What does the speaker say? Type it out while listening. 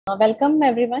Welcome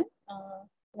everyone.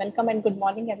 Welcome and good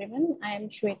morning everyone. I am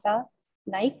Shweta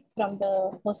Naik from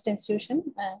the host institution,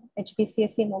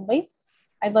 HBCSE Mumbai.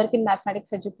 I work in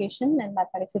mathematics education and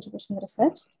mathematics education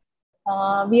research.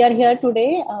 We are here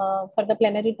today for the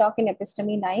plenary talk in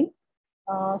epiSTEME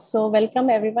 9. So welcome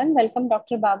everyone. Welcome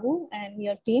Dr. Babu and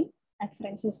your team at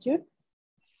French Institute.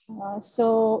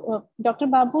 Dr.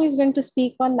 Babu is going to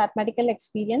speak on mathematical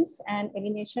experience and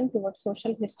alienation towards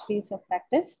social histories of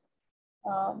practice.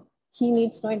 He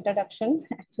needs no introduction.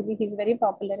 Actually, he's very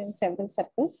popular in several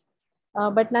circles.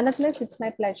 But nonetheless, it's my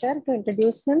pleasure to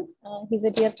introduce him. He's a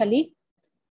dear colleague.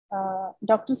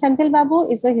 Dr. Senthil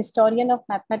Babu is a historian of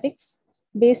mathematics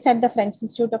based at the French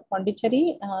Institute of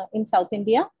Pondicherry in South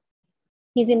India.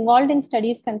 He's involved in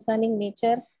studies concerning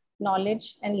nature,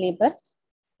 knowledge, and labor.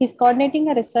 He's coordinating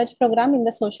a research program in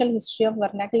the social history of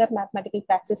vernacular mathematical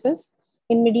practices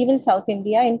in medieval South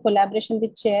India in collaboration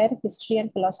with Chair, History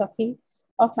and Philosophy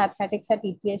of Mathematics at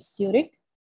ETH Zurich.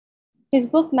 His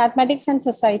book, Mathematics and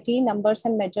Society, Numbers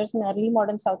and Measures in Early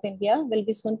Modern South India, will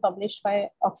be soon published by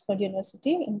Oxford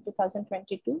University in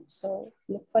 2022. So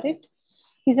look for it.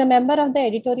 He's a member of the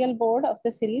editorial board of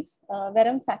the series,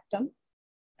 Verum Factum,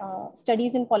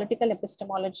 Studies in Political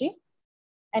Epistemology.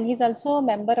 And he's also a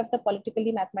member of the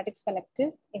Politically Mathematics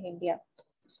Collective in India.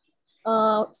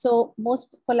 So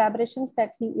most collaborations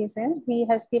that he is in, he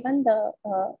has given the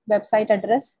website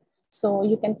address. So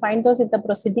you can find those in the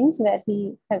proceedings where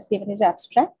he has given his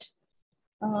abstract.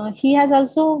 He has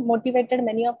also motivated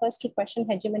many of us to question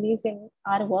hegemonies in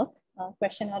our work,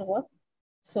 question our work.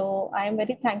 So I am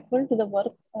very thankful to the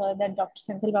work that Dr.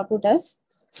 Senthil Babu does.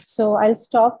 So I'll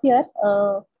stop here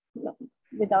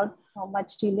without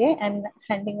much delay and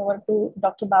handing over to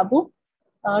Dr. Babu.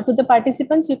 To the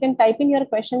participants, you can type in your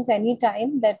questions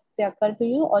anytime that they occur to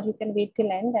you, or you can wait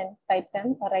till end and type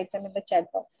them or write them in the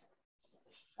chat box.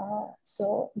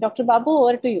 So Dr. Babu,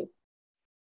 over to you.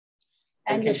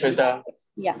 Thank you, Shweta.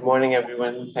 Yeah. Good morning,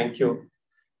 everyone. Thank you.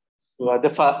 So at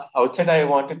the outset, I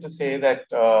wanted to say that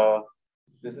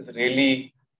this is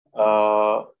really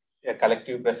a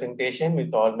collective presentation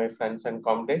with all my friends and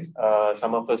comrades.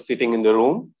 Some of us sitting in the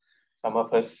room, some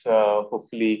of us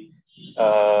hopefully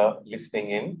listening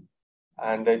in.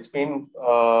 And it's been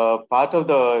part of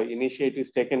the initiatives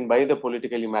taken by the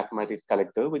Politically Mathematics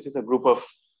Collective, which is a group of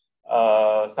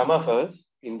some of us,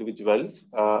 individuals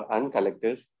and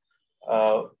collectives,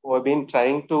 who have been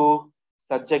trying to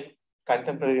subject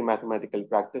contemporary mathematical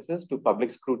practices to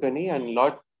public scrutiny and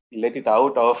not let it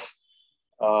out of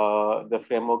the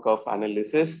framework of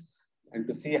analysis, and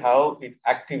to see how it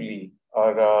actively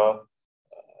or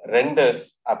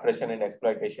renders oppression and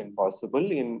exploitation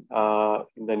possible in the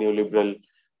neoliberal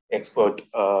expert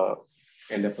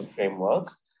kind of a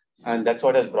framework. And that's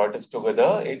what has brought us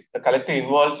together. The collective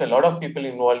involves a lot of people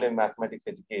involved in mathematics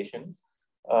education,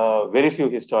 very few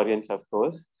historians, of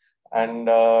course, and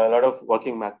a lot of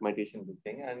working mathematicians.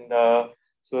 And so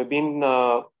we've been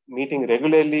meeting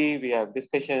regularly. We have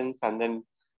discussions and then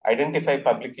identify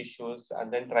public issues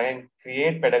and then try and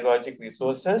create pedagogic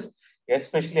resources,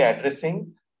 especially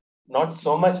addressing not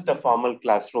so much the formal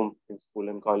classroom in school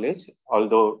and college,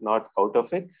 although not out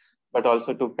of it, but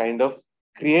also to kind of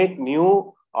create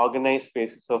new organized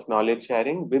spaces of knowledge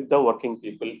sharing with the working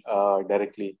people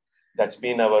directly. That's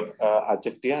been our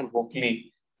objective, and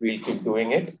hopefully we'll keep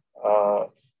doing it.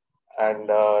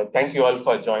 Thank you all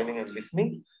for joining and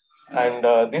listening. And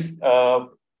this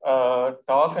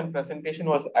talk and presentation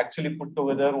was actually put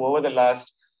together over the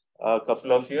last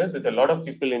couple of years with a lot of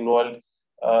people involved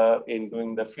in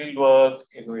doing the field work,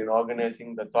 in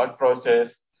organizing the thought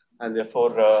process, and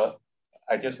therefore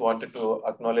I just wanted to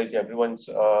acknowledge everyone's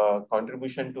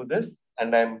contribution to this,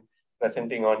 and I'm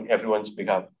presenting on everyone's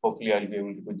behalf. Hopefully I'll be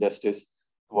able to do justice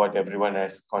to what everyone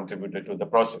has contributed to the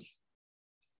process.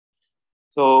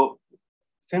 So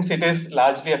since it is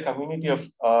largely a community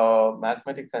of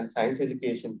mathematics and science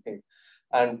education thing,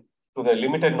 and to the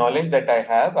limited knowledge that I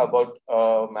have about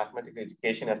mathematics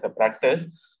education as a practice,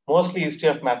 mostly history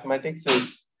of mathematics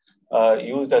is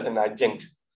used as an adjunct,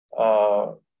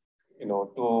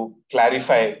 to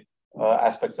clarify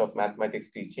aspects of mathematics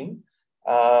teaching.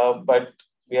 But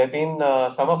we have been,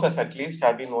 some of us at least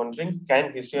have been wondering,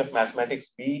 can history of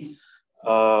mathematics be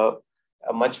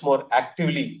much more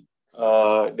actively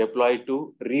deployed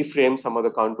to reframe some of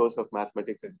the contours of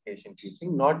mathematics education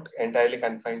teaching, not entirely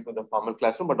confined to the formal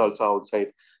classroom, but also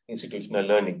outside institutional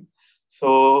learning.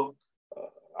 So,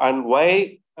 and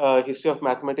why history of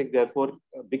mathematics therefore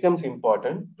becomes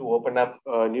important to open up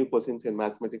new questions in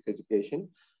mathematics education.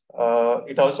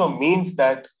 It also means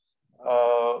that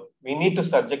we need to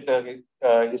subject the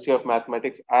history of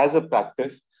mathematics as a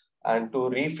practice and to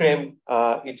reframe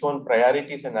its own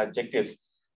priorities and objectives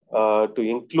to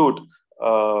include,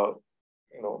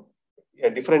 a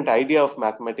different idea of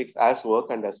mathematics as work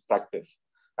and as practice.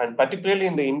 And particularly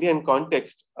in the Indian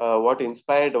context, what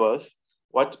inspired us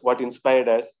was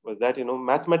that,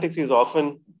 mathematics is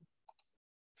often,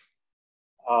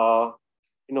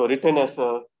 written as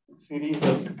a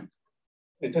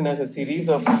series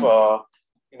of,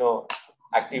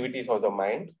 activities of the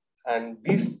mind. And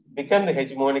these become the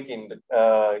hegemonic in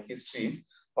histories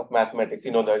of mathematics.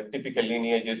 The typical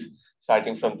lineages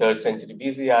starting from 3rd century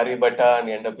BC, Aryabhatta, and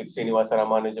end up with Srinivasa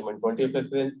Ramanujam in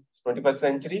 21st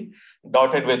century,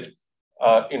 dotted with,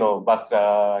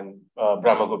 Bhaskara and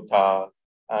Brahmagupta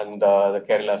and the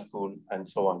Kerala school and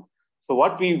so on. So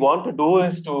what we want to do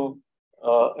is to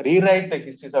rewrite the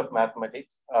histories of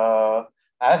mathematics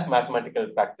as mathematical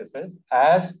practices,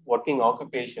 as working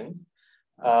occupations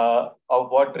of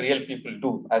what real people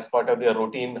do as part of their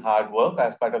routine hard work,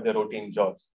 as part of their routine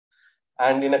jobs.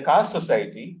 And in a caste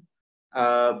society,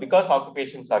 because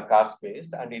occupations are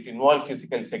caste-based and it involves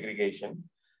physical segregation,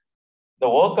 the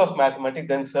work of mathematics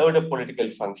then served a political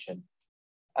function.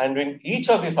 And in each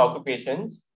of these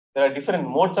occupations, there are different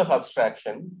modes of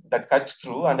abstraction that cuts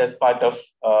through and as part of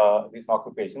these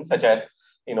occupations, such as,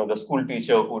 the school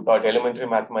teacher who taught elementary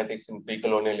mathematics in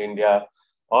pre-colonial India,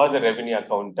 or the revenue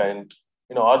accountant,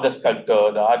 or the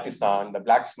sculptor, the artisan, the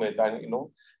blacksmith,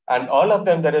 and all of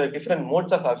them, there are different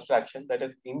modes of abstraction that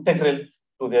is integral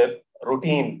to their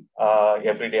routine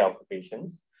everyday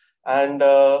occupations. And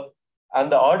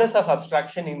the orders of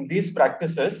abstraction in these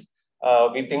practices,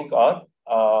 we think are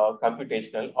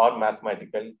computational or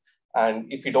mathematical.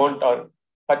 And if we don't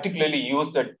particularly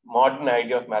use the modern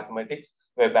idea of mathematics,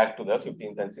 way back to the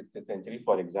 15th and 16th century,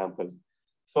 for example.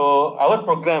 So our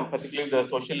program, particularly the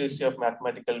Social History of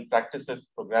Mathematical Practices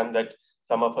program that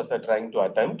some of us are trying to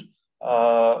attempt,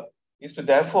 is to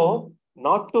therefore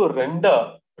not to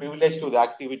render privilege to the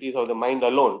activities of the mind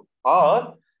alone,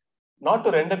 or not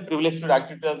to render privilege to the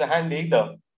activity of the hand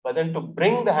either, but then to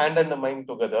bring the hand and the mind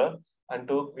together and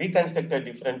to reconstruct a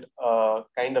different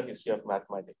kind of history of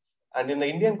mathematics. And in the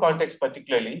Indian context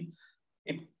particularly,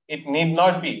 it need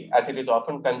not be, as it is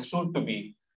often construed to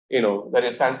be, there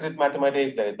is Sanskrit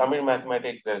mathematics, there is Tamil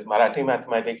mathematics, there is Marathi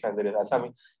mathematics, and there is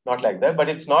Assami, not like that. But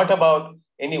it's not about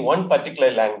any one particular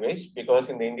language, because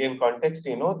in the Indian context,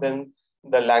 then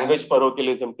the language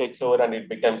parochialism takes over and it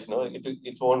becomes,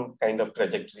 its own kind of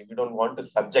trajectory. We don't want to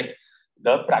subject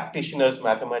the practitioners'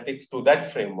 mathematics to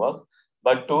that framework,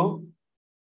 but to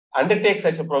undertake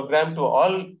such a program to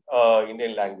all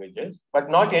Indian languages, but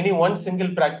not any one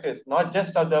single practice, not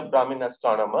just of the Brahmin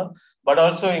astronomer, but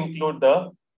also include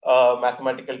the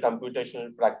mathematical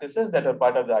computational practices that are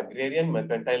part of the agrarian,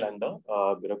 mercantile, and the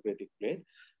bureaucratic plane.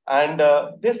 And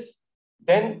this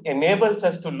then enables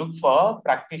us to look for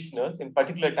practitioners in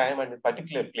particular time and in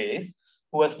particular place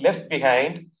who has left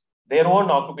behind their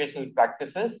own occupational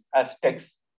practices as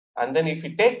texts. And then if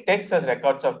we take texts as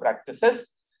records of practices,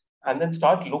 and then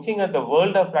start looking at the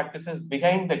world of practices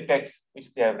behind the text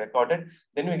which they have recorded,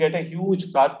 then we get a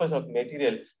huge corpus of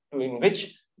material in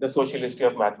which the social history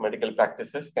of mathematical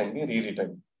practices can be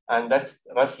rewritten. And that's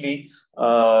roughly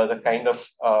the kind of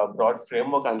broad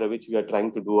framework under which we are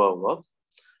trying to do our work.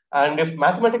 And if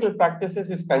mathematical practices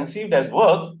is conceived as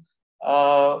work,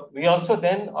 we also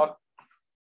then are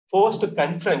forced to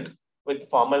confront with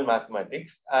formal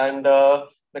mathematics. And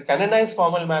the canonized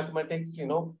formal mathematics,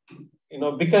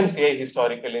 becomes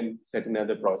ahistorical in certain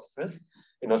other processes,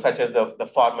 such as the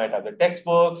format of the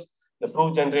textbooks, the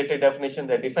proof-generated definition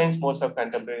that defines most of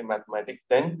contemporary mathematics,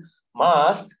 then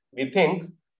mask, we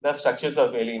think, the structures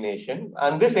of alienation.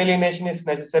 And this alienation is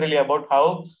necessarily about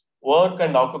how work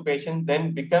and occupation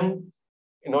then become,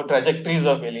 trajectories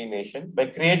of alienation by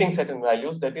creating certain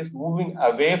values that is moving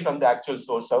away from the actual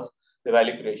source of the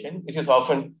value creation, which is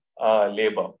often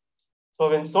labor. So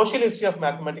when social history of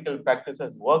mathematical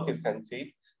practices work is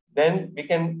conceived, then we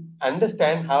can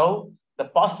understand how the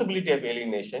possibility of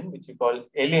alienation, which we call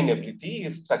alienability,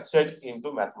 is structured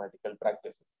into mathematical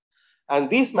practices. And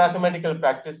these mathematical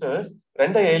practices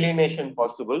render alienation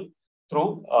possible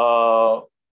through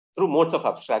modes of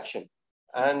abstraction.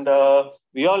 And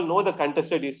we all know the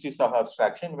contested histories of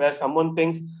abstraction, where someone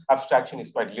thinks abstraction is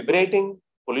quite liberating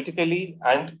politically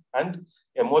and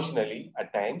emotionally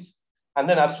at times. And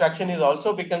then abstraction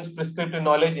also becomes prescriptive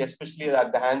knowledge, especially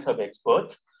at the hands of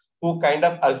experts who kind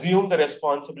of assume the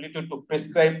responsibility to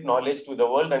prescribe knowledge to the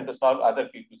world and to solve other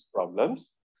people's problems.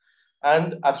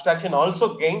 And abstraction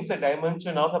also gains a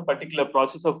dimension of a particular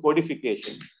process of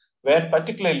codification, where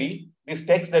particularly these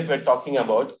texts that we're talking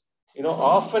about,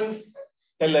 often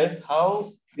tell us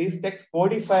how these texts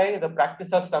codify the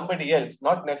practice of somebody else,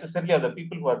 not necessarily of the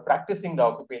people who are practicing the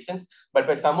occupations, but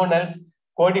by someone else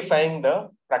codifying the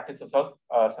practices of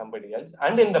somebody else.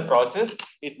 And in the process,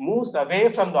 it moves away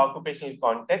from the occupational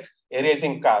context,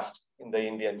 erasing caste in the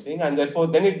Indian thing. And therefore,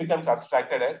 then it becomes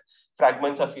abstracted as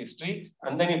fragments of history.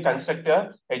 And then you construct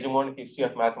a hegemonic history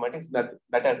of mathematics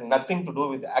that has nothing to do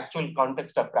with the actual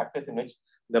context of practice in which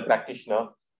the practitioner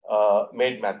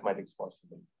made mathematics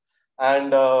possible.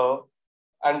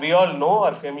 And we all know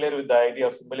or familiar with the idea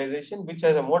of symbolization, which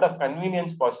has a mode of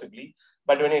convenience possibly,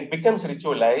 but when it becomes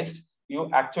ritualized, you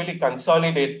actually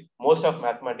consolidate most of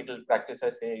mathematical practice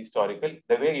as a historical,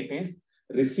 the way it is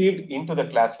received into the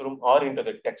classroom or into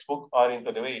the textbook or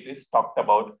into the way it is talked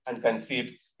about and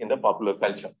conceived in the popular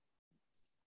culture.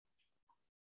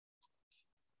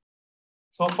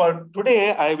 So for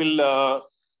today, I will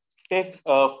take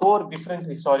 4 different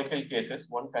historical cases,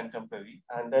 one contemporary,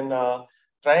 and then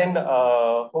try and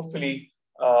hopefully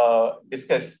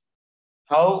discuss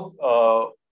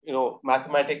how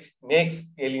mathematics makes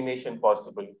alienation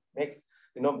possible,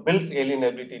 builds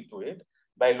alienability to it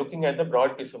by looking at the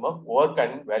broad prism of work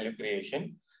and value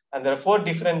creation. And there are 4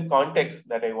 different contexts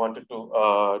that I wanted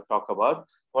to talk about.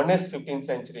 One is 15th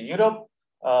century Europe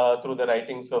through the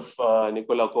writings of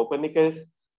Nicola Copernicus,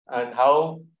 and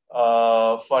how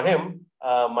for him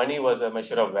money was a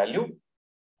measure of value.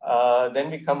 Then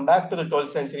we come back to the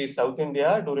 12th century South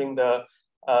India during the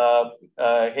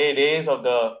heydays of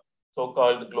the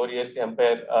so-called glorious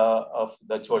empire of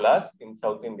the Cholas in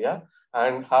South India,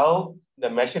 and how the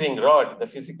measuring rod, the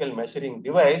physical measuring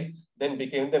device, then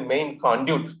became the main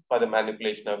conduit for the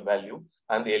manipulation of value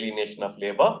and the alienation of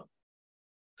labor.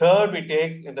 Third, we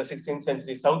take in the 16th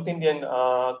century South Indian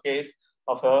case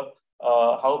of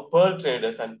how pearl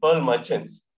traders and pearl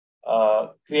merchants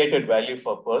created value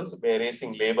for pearls by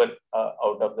erasing labor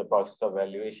out of the process of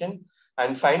valuation.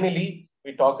 And finally,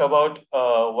 we talk about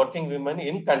working women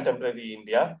in contemporary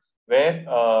India, where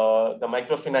the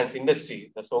microfinance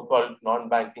industry, the so-called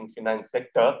non-banking finance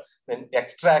sector, then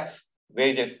extracts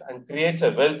wages and creates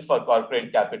a wealth for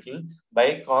corporate capital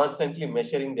by constantly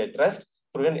measuring their trust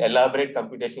through an elaborate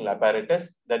computational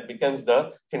apparatus that becomes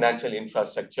the financial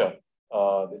infrastructure.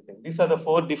 These are the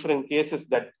 4 different cases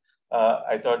that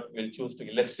I thought we'll choose to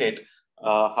illustrate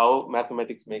how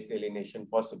mathematics makes alienation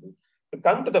possible. To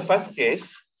come to the first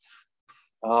case,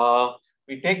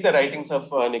 we take the writings of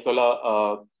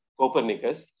Nicola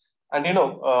Copernicus. And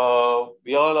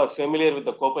we all are familiar with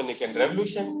the Copernican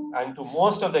revolution, and to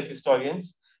most of the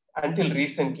historians, until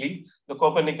recently, the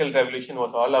Copernican revolution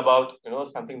was all about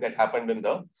something that happened in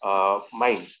the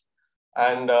mind.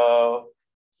 And the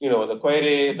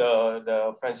Quéré,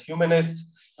 the French humanist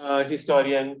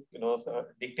historian,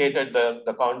 dictated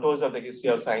the contours of the history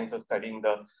of science of studying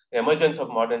the emergence of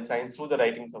modern science through the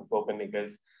writings of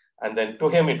Copernicus. And then to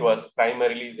him, it was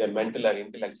primarily their mental or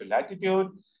intellectual attitude.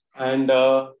 And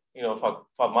for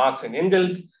Marx and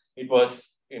Engels, it was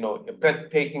a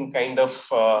breathtaking kind of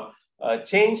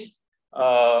change,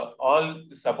 all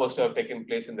supposed to have taken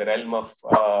place in the realm of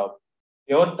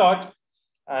pure thought.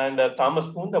 And Thomas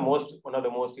Kuhn, one of the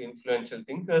most influential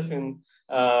thinkers in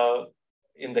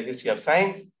the history of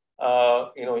science,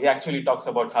 he actually talks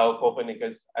about how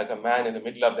Copernicus, as a man in the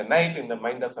middle of the night, in the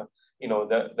mind of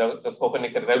the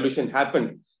Copernican revolution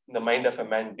happened in the mind of a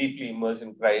man deeply immersed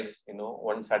in Christ,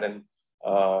 one sudden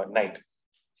night.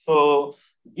 So,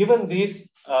 given these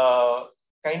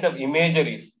kind of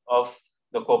imageries of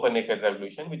the Copernican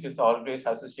revolution, which is always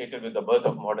associated with the birth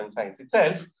of modern science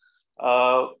itself,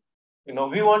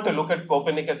 we want to look at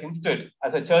Copernicus instead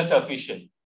as a church official.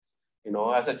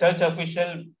 As a church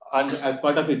official, and as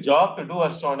part of his job to do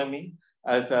astronomy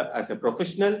as a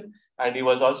professional, and he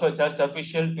was also a church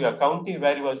official to a county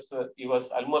where he was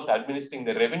almost administering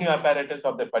the revenue apparatus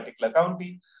of that particular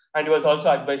county, and he was also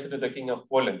advisor to the King of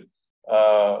Poland.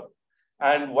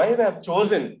 And why we have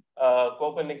chosen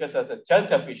Copernicus as a church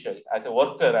official, as a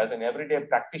worker, as an everyday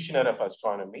practitioner of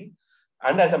astronomy,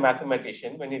 and as a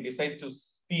mathematician when he decides to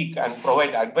speak and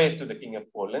provide advice to the King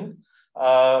of Poland,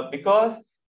 because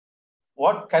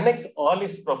what connects all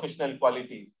his professional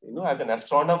qualities, as an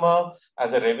astronomer,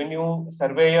 as a revenue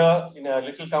surveyor in a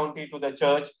little county to the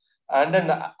church, and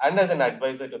as an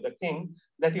advisor to the king,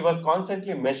 that he was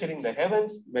constantly measuring the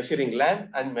heavens, measuring land,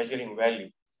 and measuring value.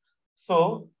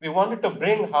 So we wanted to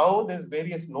bring how these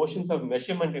various notions of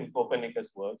measurement in Copernicus'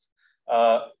 works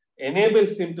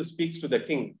enables him to speak to the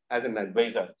king as an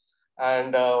advisor.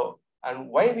 And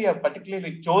why we have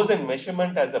particularly chosen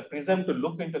measurement as a prism to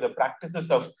look into the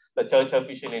practices of the church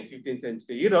official in 15th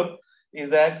century Europe is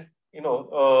that,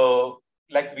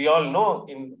 like we all know,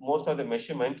 in most of the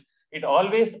measurement, it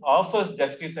always offers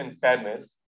justice and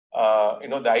fairness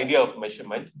the idea of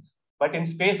measurement, but in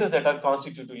spaces that are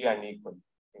constitutively unequal.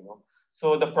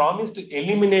 So the promise to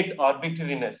eliminate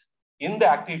arbitrariness in the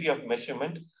activity of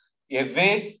measurement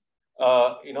evades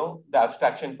the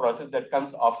abstraction process that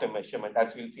comes after measurement,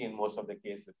 as we'll see in most of the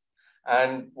cases.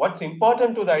 And what's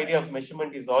important to the idea of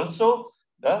measurement is also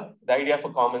the idea of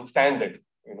a common standard.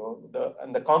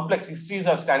 And the complex histories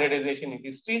of standardization in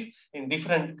histories in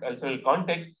different cultural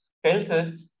contexts tells us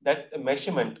that the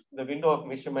measurement, the window of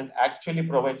measurement, actually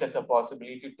provides us a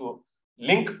possibility to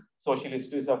link social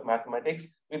histories of mathematics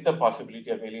with the possibility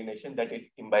of alienation that it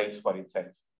imbibes for itself.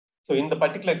 So in the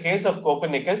particular case of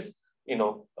Copernicus,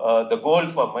 the goal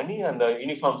for money and the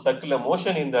uniform circular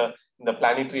motion in the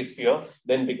planetary sphere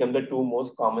then become the two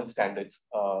most common standards.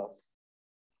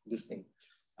 This thing.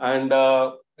 And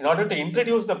in order to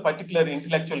introduce the particular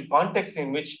intellectual context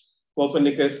in which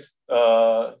Copernicus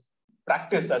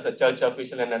practiced as a church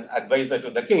official and an advisor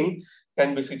to the king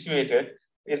can be situated,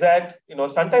 is that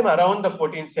sometime around the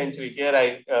 14th century, here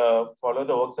I follow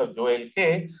the works of Joel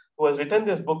K., who has written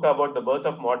this book about the birth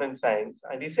of modern science.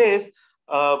 And he says,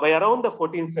 by around the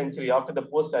 14th century, after the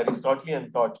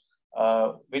post-Aristotelian thought,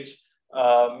 which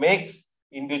makes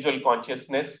individual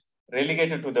consciousness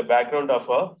relegated to the background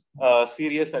of a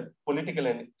serious political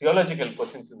and theological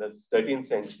questions in the 13th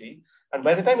century. And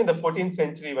by the time in the 14th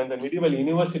century, when the medieval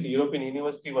university, European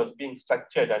university was being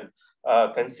structured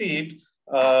and conceived,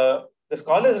 the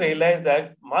scholars realized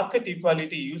that market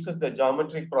equality uses the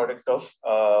geometric product of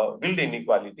build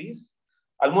inequalities,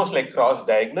 almost like cross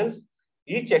diagonals,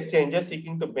 each exchanger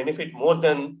seeking to benefit more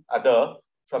than other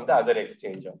from the other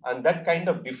exchanger. And that kind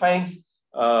of defines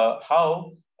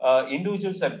how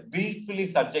individuals are briefly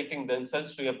subjecting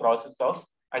themselves to a process of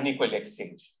unequal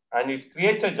exchange. And it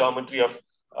creates a geometry of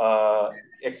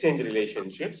exchange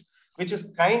relationships, which is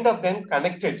kind of then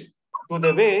connected to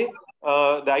the way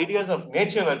the ideas of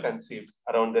nature were conceived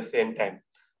around the same time.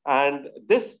 And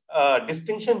this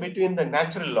distinction between the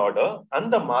natural order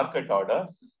and the market order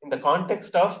in the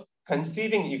context of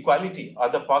conceiving equality or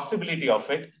the possibility of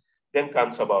it then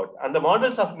comes about. And the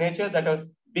models of nature that was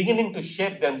beginning to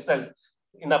shape themselves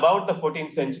in about the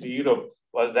 14th century Europe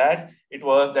was that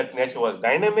nature was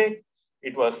dynamic,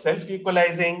 it was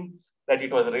self-equalizing, that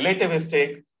it was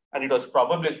relativistic, and it was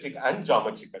probabilistic and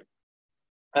geometrical.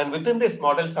 And within this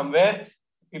model, somewhere,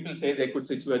 people say they could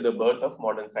situate the birth of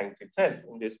modern science itself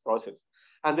in this process.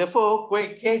 And therefore,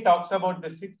 Kay talks about the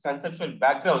 6 conceptual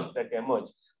backgrounds that emerge,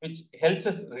 which helps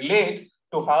us relate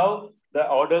to how the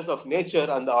orders of nature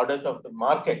and the orders of the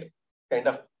market kind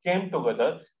of came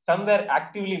together, somewhere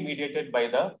actively mediated by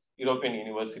the European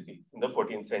university in the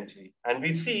 14th century. And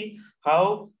we see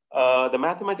how the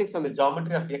mathematics and the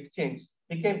geometry of exchange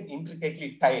became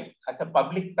intricately tied as a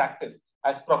public practice,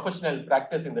 as professional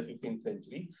practice in the 15th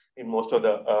century in most of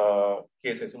the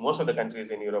cases, in most of the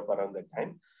countries in Europe around that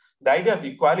time. The idea of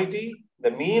equality,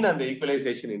 the mean and the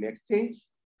equalization in exchange,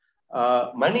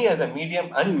 money as a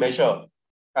medium and measure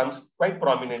comes quite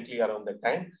prominently around that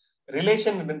time.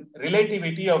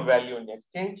 Relativity of value in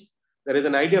exchange. There is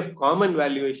an idea of common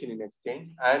valuation in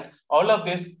exchange, and all of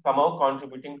this somehow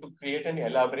contributing to create an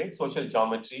elaborate social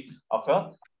geometry of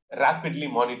a rapidly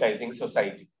monetizing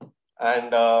society.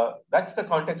 And that's the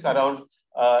context around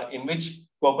in which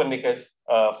Copernicus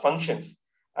functions.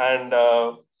 And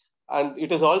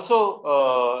it is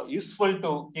also useful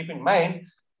to keep in mind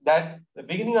that the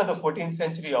beginning of the 14th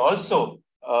century also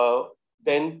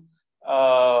then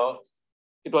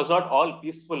it was not all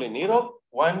peaceful in Europe.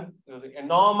 One, the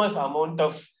enormous amount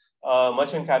of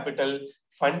merchant capital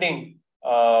funding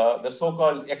the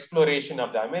so-called exploration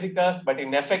of the Americas, but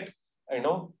in effect,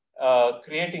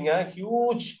 creating a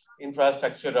huge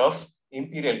infrastructure of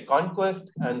imperial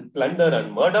conquest and plunder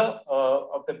and murder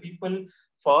of the people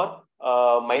for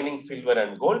mining silver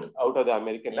and gold out of the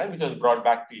American land, which was brought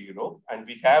back to Europe. And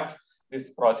we have this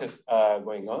process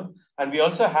going on. And we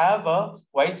also have a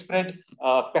widespread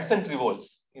peasant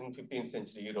revolts in 15th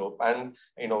century Europe. And,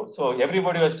 so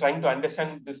everybody was trying to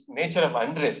understand this nature of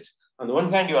unrest. On the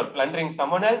one hand, you are plundering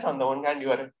someone else. On the one hand,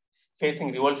 you are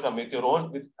facing revolt from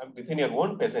within your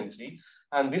own peasantry.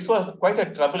 And this was quite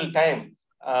a troubled time.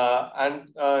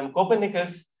 And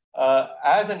Copernicus,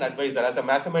 as an advisor, as a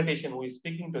mathematician who is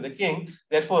speaking to the king,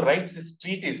 therefore writes this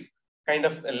treatise, kind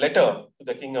of a letter to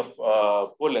the king of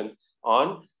Poland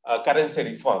on currency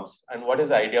reforms and what is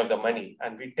the idea of the money.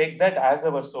 And we take that as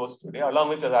our source today, along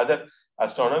with the other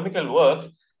astronomical works,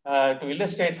 to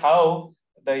illustrate how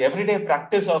the everyday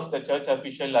practice of the church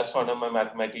official, astronomer,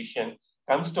 mathematician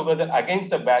comes together against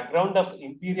the background of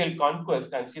imperial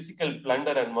conquest and physical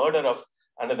plunder and murder of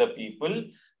another people,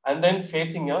 and then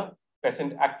facing a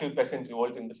active peasant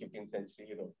revolt in the 15th century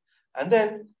Europe. And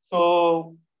then,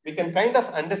 so we can kind of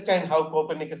understand how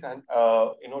Copernicus,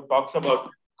 talks about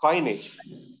coinage.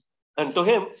 And to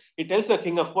him, he tells the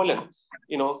king of Poland,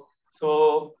 the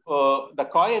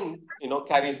coin,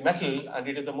 carries metal, and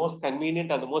it is the most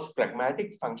convenient and the most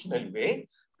pragmatic functional way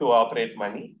to operate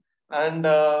money. And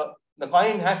the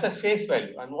coin has a face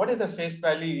value. And what is the face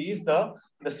value? Is the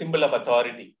symbol of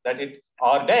authority, that it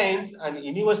ordains an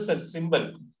universal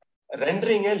symbol,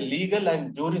 rendering a legal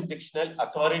and jurisdictional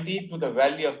authority to the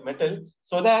value of metal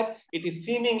so that it is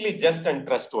seemingly just and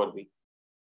trustworthy.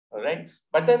 All right.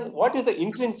 But then what is the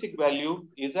intrinsic value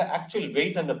is the actual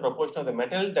weight and the proportion of the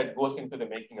metal that goes into the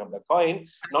making of the coin,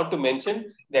 not to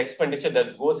mention the expenditure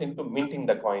that goes into minting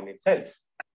the coin itself.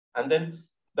 And then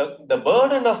the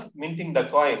burden of minting the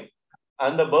coin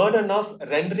and the burden of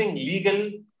rendering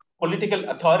legal political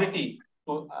authority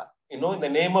to, in the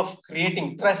name of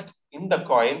creating trust in the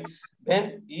coin,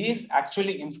 then is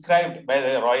actually inscribed by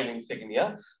the royal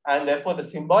insignia. And therefore, the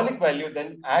symbolic value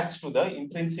then adds to the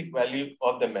intrinsic value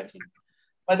of the metal.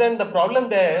 But then the problem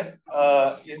there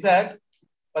is that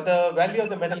the value of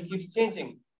the metal keeps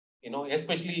changing.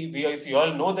 Especially if you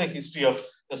all know the history of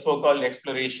the so-called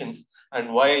explorations and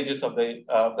voyages of the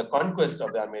conquest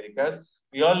of the Americas,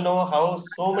 we all know how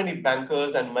so many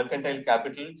bankers and mercantile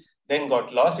capital then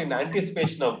got lost in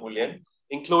anticipation of bullion,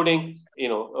 including,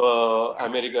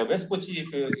 Amerigo Vespucci.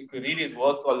 If you read his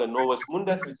work called the Novus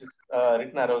Mundus, which is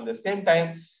written around the same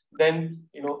time, then,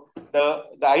 the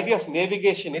idea of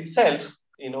navigation itself,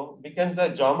 becomes the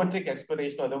geometric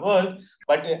exploration of the world,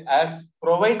 but as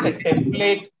provides a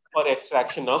template for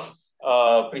extraction of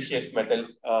precious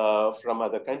metals from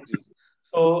other countries.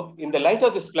 So in the light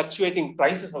of this fluctuating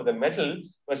prices of the metal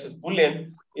versus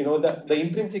bullion, the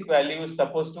intrinsic value is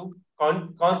supposed to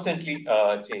constantly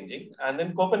changing. And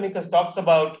then Copernicus talks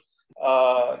about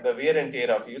the wear and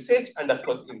tear of usage and, of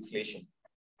course, inflation.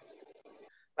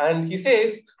 And he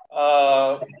says,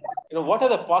 what are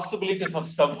the possibilities of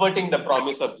subverting the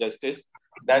promise of justice,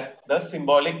 that the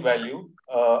symbolic value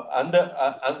and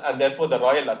therefore the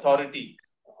royal authority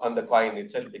on the coin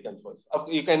itself becomes worse.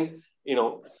 You can,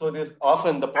 so there's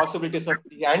often the possibilities of,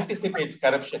 he anticipates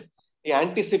corruption, he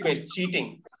anticipates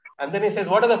cheating. And then he says,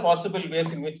 what are the possible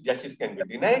ways in which justice can be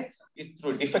denied? Is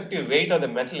through defective weight of the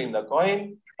metal in the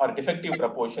coin, or defective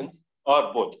proportions,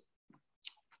 or both.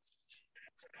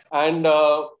 And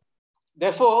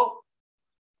therefore,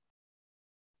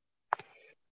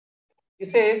 he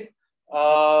says,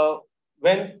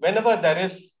 whenever there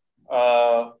is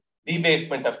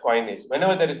debasement of coinage,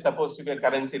 whenever there is supposed to be a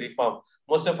currency reform,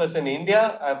 most of us in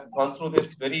India have gone through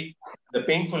the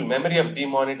painful memory of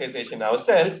demonetization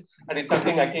ourselves, and it's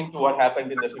something akin to what happened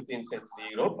in the 15th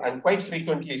century Europe, and quite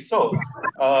frequently so,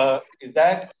 is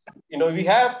that, we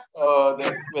have,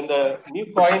 when the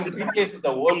new coin replaces the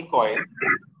old coin,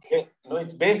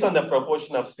 it's based on the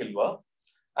proportion of silver,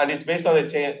 and it's based on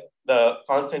the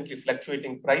constantly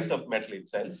fluctuating price of metal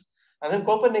itself. And then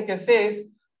Copernicus says,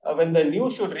 when the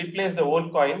new should replace the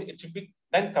old coin, it should be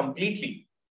done completely.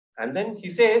 And then he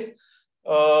says,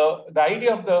 the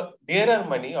idea of the dearer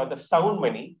money or the sound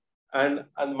money and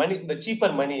money, the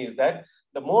cheaper money, is that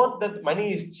the more that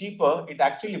money is cheaper, it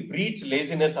actually breeds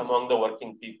laziness among the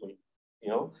working people.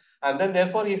 And then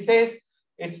therefore he says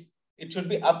it should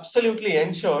be absolutely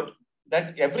ensured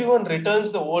that everyone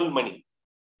returns the old money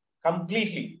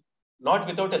completely, not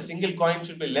without a single coin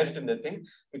should be left in the thing,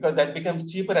 because that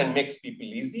becomes cheaper and makes people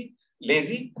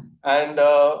lazy. And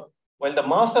while the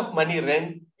mass of money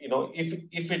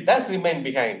if it does remain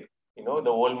behind, the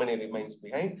old money remains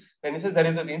behind, then he says there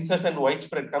is this incessant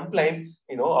widespread complaint,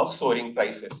 of soaring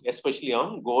prices, especially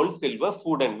on gold, silver,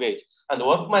 food, and wage. And the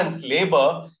workman's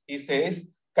labor, he says,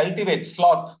 cultivates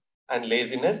sloth and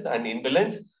laziness and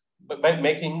indolence by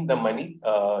making the money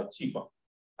cheaper.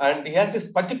 And he has this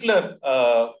particular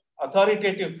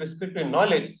authoritative prescriptive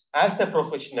knowledge as a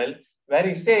professional, where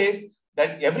he says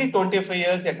that every 25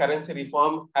 years, a currency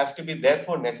reform has to be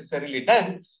therefore necessarily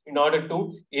done in order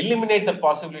to eliminate the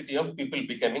possibility of people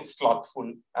becoming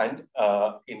slothful and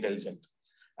indulgent.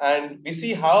 And we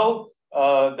see how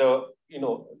the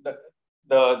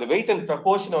weight and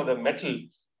proportion of the metal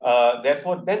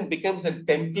therefore then becomes a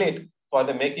template for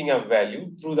the making of value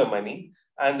through the money,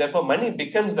 and therefore money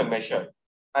becomes the measure.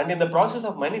 And in the process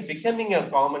of money becoming a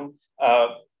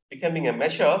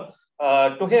measure,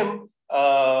 to him,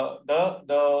 the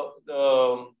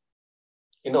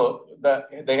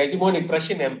hegemonic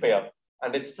Prussian Empire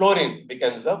and its florin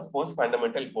becomes the most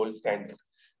fundamental gold standard.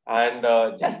 And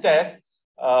just as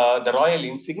the royal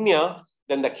insignia,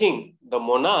 then the king, the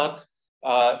monarch,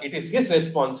 it is his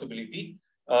responsibility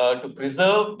to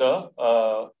preserve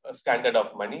the standard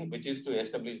of money, which is to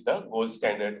establish the gold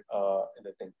standard in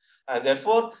the thing. And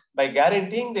therefore, by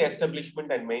guaranteeing the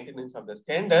establishment and maintenance of the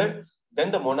standard,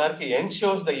 then the monarchy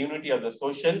ensures the unity of the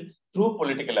social through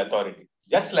political authority,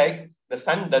 just like the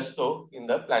sun does so in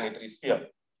the planetary sphere.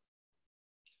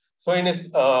 So in his,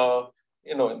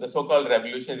 in the so-called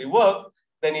revolutionary work,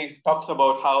 then he talks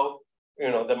about how,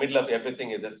 the middle of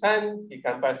everything is the sun. He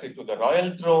compares it to the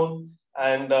royal throne.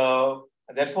 And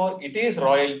therefore, it is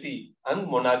royalty and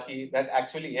monarchy that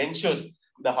actually ensures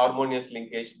the harmonious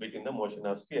linkage between the motion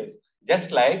of spheres.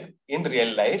 Just like in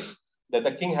real life, that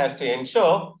the king has to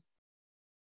ensure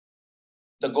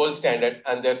the gold standard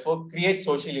and therefore create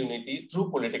social unity through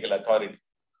political authority.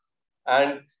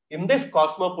 And in this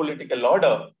cosmopolitical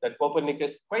order that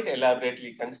Copernicus quite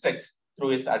elaborately constructs through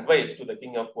his advice to the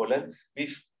King of Poland, we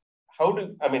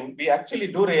actually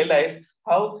do realize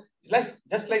how,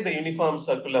 just like the uniform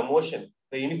circular motion,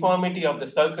 the uniformity of the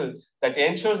circle that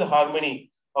ensures the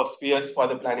harmony of spheres for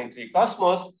the planetary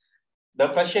cosmos, the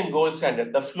Prussian gold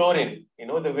standard, the florin,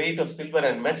 the weight of silver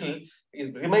and metal,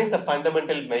 remains the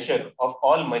fundamental measure of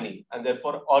all money and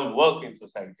therefore all work in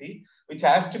society, which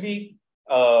has to be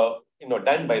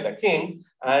done by the king,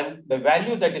 and the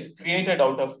value that is created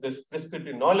out of this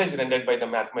prescriptive knowledge rendered by the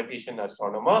mathematician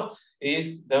astronomer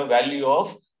is the value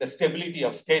of the stability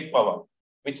of state power,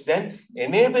 which then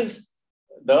enables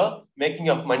the making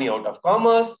of money out of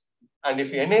commerce. And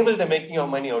if you enable the making of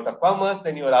money out of commerce,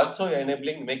 then you are also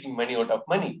enabling making money out of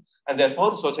money. And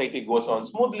therefore, society goes on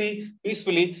smoothly,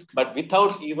 peacefully, but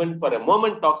without even for a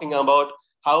moment talking about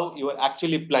how you are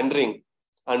actually plundering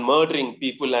and murdering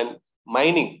people and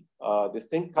mining this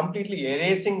thing, completely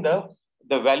erasing the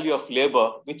value of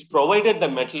labor, which provided the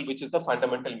metal, which is the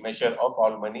fundamental measure of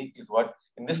all money, is what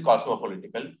in this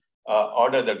cosmopolitical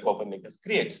order that Copernicus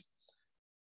creates.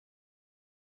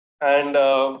 And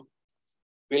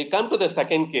we'll come to the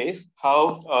second case,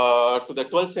 how to the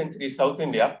 12th century South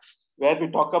India, where we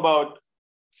talk about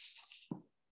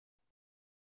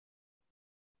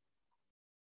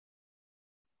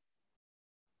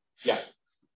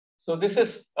So this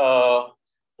is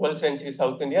 12th century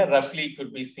South India. Roughly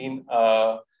could be seen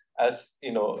as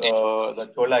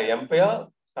the Chola Empire.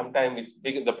 Sometime it's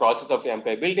big. The process of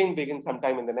empire building begins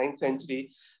sometime in the 9th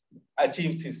century,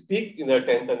 achieves its peak in the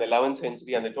 10th and 11th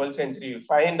century, and the 12th century you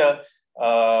find a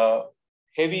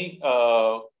heavy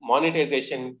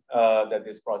monetization that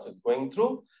this process going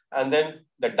through, and then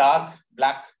the dark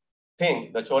black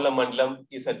thing, the Chola Mandalam,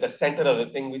 is at the center of the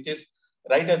thing, which is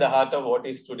right at the heart of what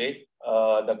is today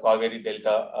the Kaveri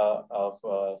Delta of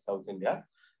South India.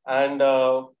 And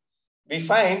we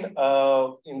find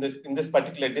in this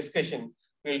particular discussion,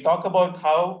 we'll talk about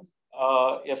how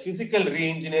a physical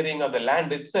re-engineering of the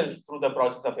land itself through the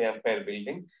process of empire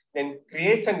building then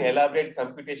creates an elaborate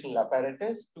computational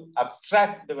apparatus to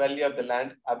abstract the value of the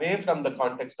land away from the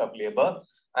context of labor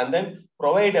and then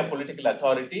provide a political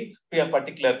authority to a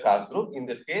particular caste group, in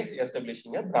this case,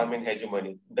 establishing a Brahmin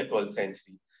hegemony in the 12th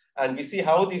century. And we see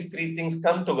how these three things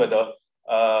come together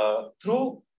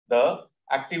through the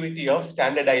activity of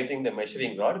standardizing the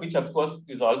measuring rod, which of course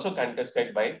is also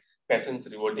contested by peasants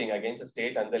revolting against the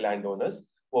state and the landowners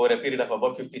over a period of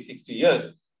about 50-60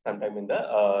 years, sometime in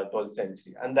the 12th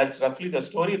century. And that's roughly the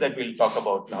story that we'll talk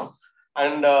about now.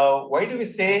 And why do we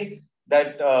say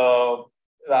that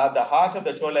the heart of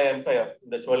the Chola Empire,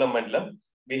 the Chola Mandalam,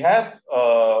 we have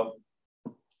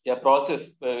a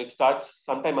process which starts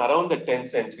sometime around the 10th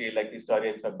century, like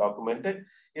historians have documented,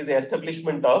 is the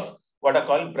establishment of what are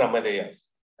called Brahmadeyas.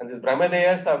 And these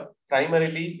Brahmadeyas are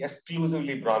primarily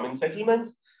exclusively Brahmin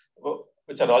settlements,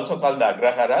 which are also called the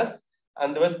Agraharas,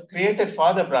 and they was created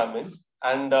for the Brahmins.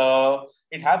 And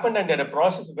it happened under a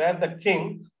process where the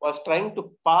king was trying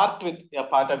to part with a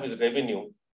part of his revenue,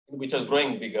 which was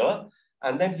growing bigger.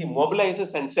 And then he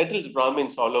mobilizes and settles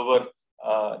Brahmins all over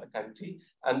the country,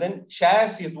 and then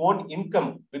shares his own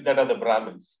income with that of the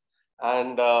Brahmins,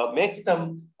 and makes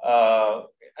them,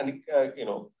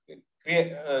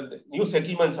 create new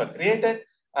settlements are created,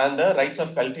 and the rights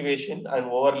of cultivation and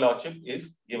overlordship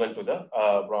is given to the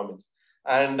Brahmins.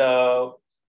 And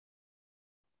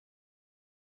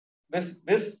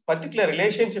this particular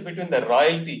relationship between the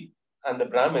royalty and the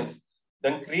Brahmins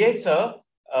then creates a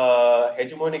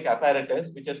hegemonic apparatus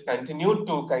which has continued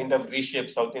to kind of reshape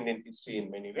South Indian history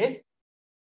in many ways.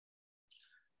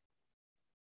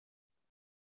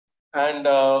 And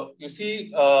you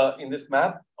see in this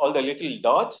map, all the little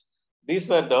dots, these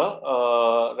were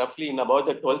the roughly in about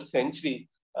the 12th century,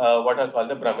 what are called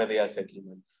the Brahmadeya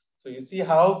settlements. So you see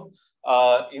how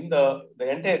in the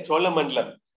entire Chola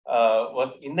Mandalam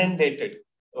was inundated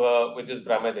with these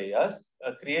Brahmadeyas,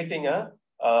 creating a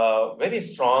very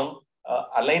strong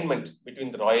alignment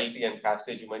between the royalty and caste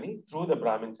hegemony through the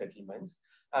Brahmin settlements.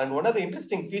 And one of the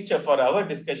interesting features for our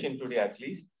discussion today, at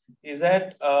least, is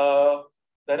that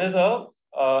there is a,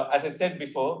 as I said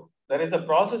before, there is a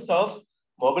process of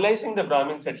mobilizing the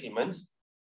Brahmin settlements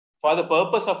for the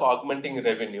purpose of augmenting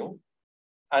revenue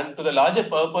and to the larger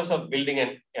purpose of building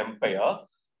an empire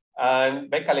and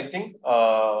by collecting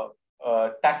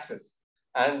taxes.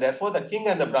 And therefore, the king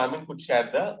and the Brahmin could share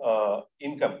the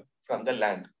income from the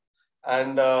land.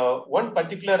 And one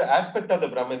particular aspect of the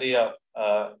Brahmadaya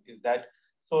is that,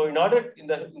 so in order, in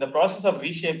the process of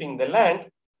reshaping the land,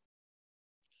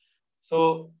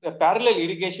 so the parallel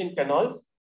irrigation canals,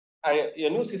 a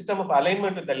new system of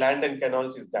alignment with the land and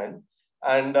canals is done.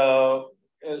 And a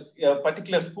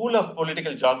particular school of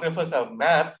political geographers have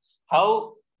mapped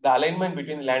how the alignment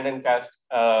between land and caste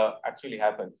actually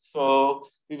happens. So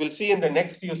we will see in the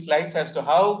next few slides as to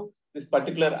how this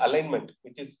particular alignment,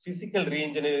 which is physical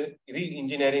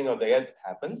re-engineering of the earth,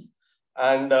 happens,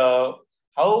 and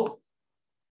how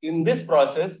in this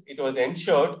process it was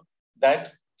ensured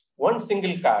that one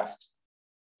single caste,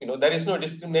 there is no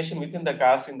discrimination within the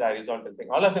caste in the horizontal thing.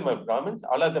 All of them are Brahmins,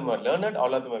 all of them are learned,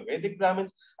 all of them are Vedic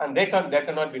Brahmins, and there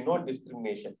cannot be no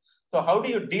discrimination. So how do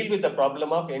you deal with the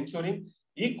problem of ensuring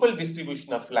equal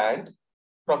distribution of land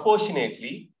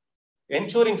proportionately,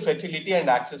 ensuring fertility and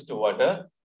access to water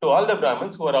to all the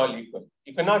Brahmins who are all equal?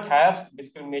 You cannot have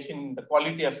discrimination in the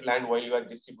quality of land while you are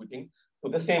distributing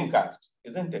to the same caste,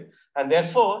 isn't it? And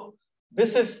therefore,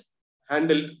 this is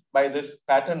handled by this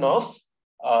pattern of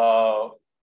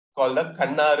called the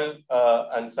Kannaru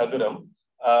and Saduram,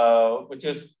 which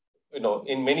is,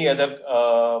 in many other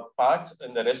parts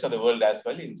in the rest of the world as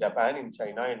well, in Japan, in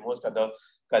China, and most other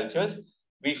cultures.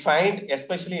 We find,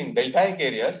 especially in deltaic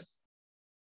areas,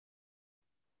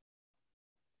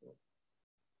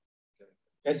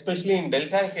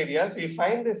 we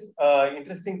find this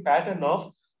interesting pattern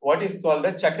of what is called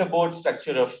the checkerboard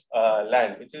structure of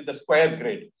land, which is the square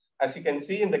grid. As you can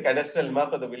see in the cadastral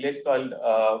map of the village called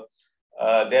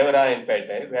Devara in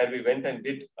Pete, where we went and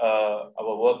did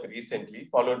our work recently,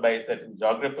 followed by certain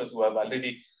geographers who have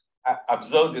already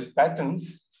observed this pattern.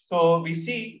 So we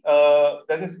see that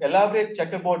this elaborate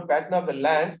checkerboard pattern of the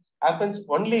land happens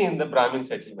only in the Brahmin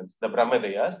settlements, the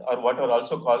Brahmadayas, or what are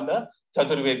also called the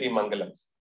Chaturvedi Mangalams.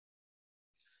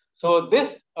 So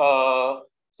this,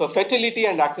 so fertility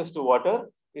and access to water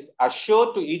is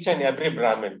assured to each and every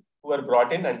Brahmin who are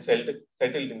brought in and settled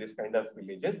in this kind of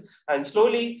villages. And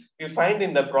slowly we find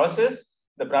in the process,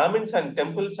 the Brahmins and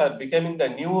temples are becoming the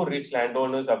new rich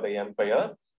landowners of the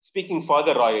empire, speaking for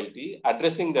the royalty,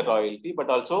 addressing the royalty, but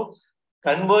also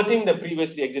converting the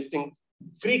previously existing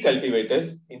free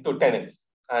cultivators into tenants,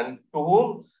 and to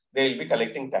whom they will be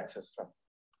collecting taxes from.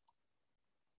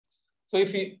 So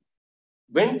if we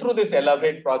went through this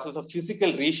elaborate process of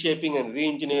physical reshaping and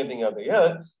re-engineering of the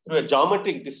earth through a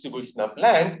geometric distribution of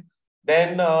land,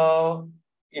 then,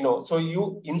 so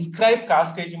you inscribe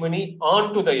caste hegemony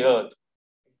onto the earth.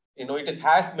 It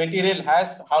has material,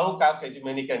 has how caste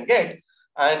hegemony can get.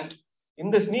 And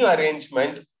in this new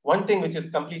arrangement, one thing which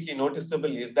is completely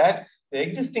noticeable is that the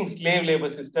existing slave labor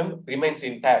system remains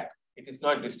intact. It is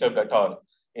not disturbed at all.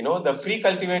 The free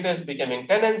cultivators becoming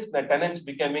tenants, the tenants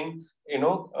becoming,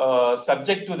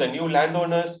 subject to the new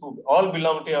landowners who all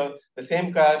belong to the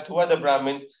same caste, who are the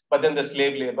Brahmins, but then the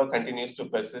slave labor continues to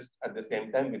persist at the same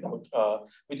time without,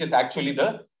 which is actually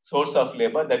the source of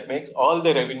labor that makes all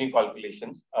the revenue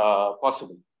calculations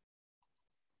possible.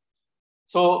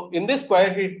 So in this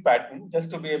square grid pattern, just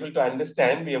to be able to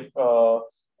understand, we have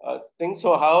things.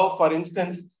 So how, for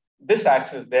instance, this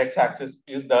axis, the x-axis,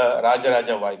 is the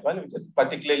Rajaraja Vaikal, which is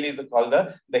particularly called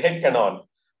the head canal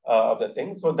of the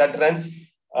thing. So that runs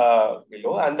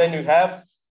below. And then you have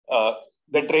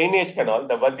the drainage canal,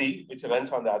 the Vadi, which runs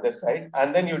on the other side.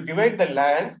 And then you divide the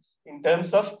land in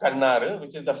terms of Kannaru,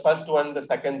 which is the first one, the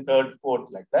second, third,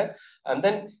 fourth, like that. And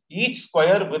then each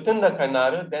square within the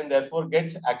Kannaru then therefore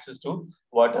gets access to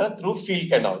water through field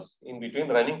canals in between,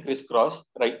 running crisscross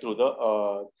right through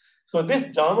the so this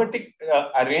geometric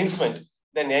arrangement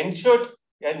then ensured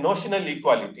a notional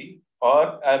equality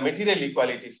or a material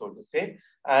equality, so to say,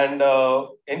 and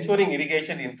ensuring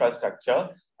irrigation infrastructure.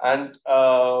 And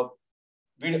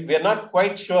we are not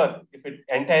quite sure if it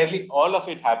entirely, all of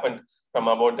it happened from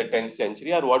about the 10th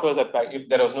century, or what was the, if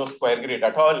there was no square grid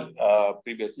at all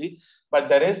previously. But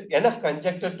there is enough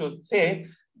conjecture to say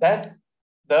that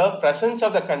the presence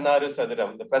of the Kannaru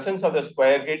Sadaram, the presence of the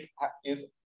square grid is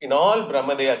in all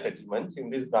Brahmadaya settlements, in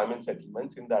these Brahmin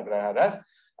settlements, in the Agraharas.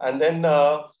 And then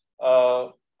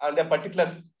and a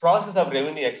particular process of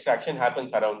revenue extraction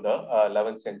happens around the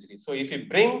 11th century. So if you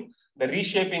bring the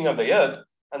reshaping of the earth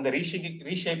and the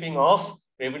reshaping of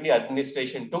revenue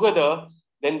administration together,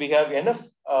 then we have enough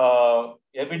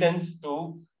evidence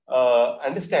to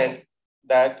understand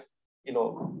that,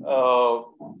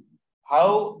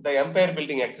 how the empire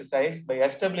building exercise by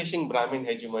establishing Brahmin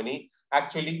hegemony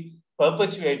actually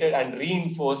perpetuated and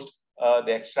reinforced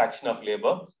the extraction of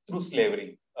labor through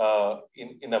slavery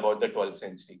in about the 12th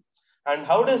century. And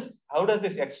how does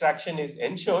this extraction is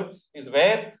ensured is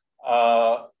where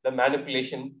the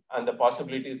manipulation and the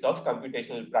possibilities of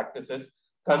computational practices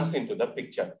comes into the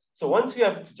picture. So once we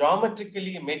have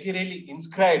geometrically, materially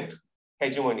inscribed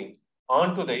hegemony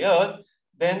onto the earth,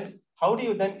 then how do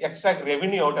you then extract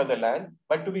revenue out of the land?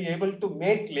 But to be able to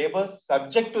make labor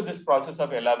subject to this process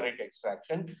of elaborate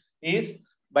extraction is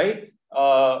by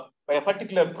a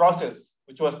particular process,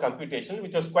 which was computational,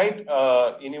 which was quite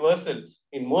universal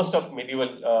in most of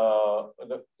medieval,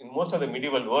 in most of the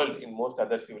medieval world, in most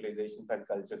other civilizations and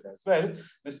cultures as well.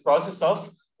 This process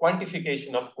of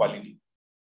quantification of quality.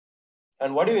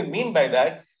 And what do we mean by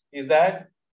that is that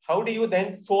how do you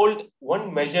then fold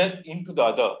one measure into the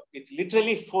other? It's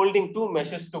literally folding two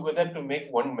measures together to make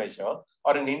one measure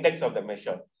or an index of the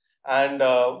measure. And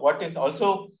what is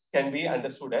also can be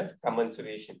understood as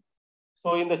commensuration.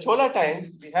 So in the Chola times,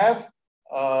 we have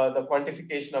the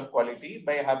quantification of quality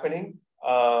by happening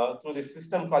through this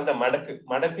system called the Madakku.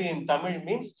 Madakku in Tamil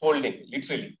means folding,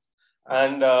 literally.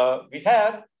 And we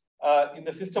have in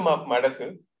the system of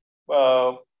Madakku,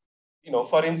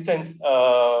 for instance,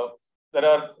 there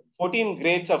are 14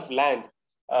 grades of land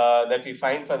that we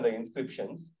find from the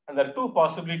inscriptions. And there are two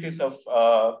possibilities of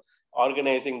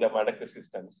organizing the Madakku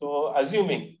system. So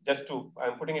assuming,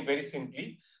 I'm putting it very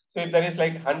simply. So if there is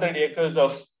like 100 acres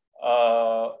of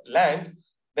land,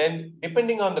 then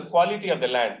depending on the quality of the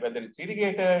land, whether it's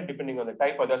irrigated, depending on the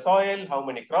type of the soil, how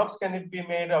many crops can it be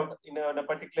made out in a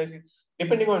particular season,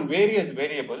 depending on various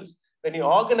variables, then you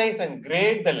organize and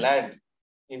grade the land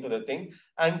into the thing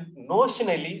and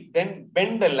notionally then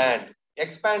bend the land,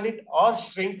 expand it or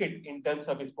shrink it in terms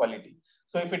of its quality.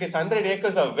 So if it is 100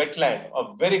 acres of wetland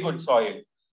of very good soil,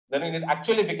 then it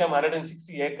actually becomes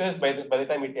 160 acres by the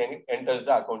time it enters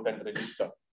the accountant register.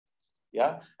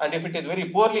 Yeah, and if it is very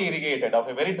poorly irrigated of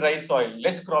a very dry soil,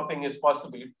 less cropping is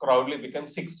possible, it probably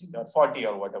becomes 60 or 40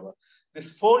 or whatever.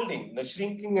 This folding, the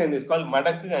shrinking, and is called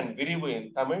Madakku and Virivu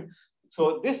in Tamil.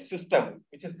 So this system,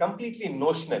 which is completely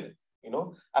notional,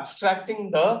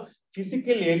 abstracting the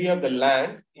physical area of the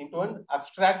land into an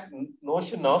abstract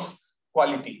notion of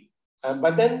quality.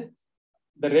 But then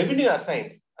the revenue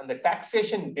assigned and the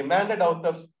taxation demanded out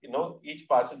of each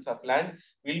parcels of land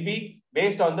will be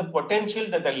based on the potential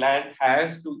that the land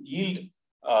has to yield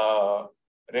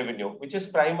revenue, which is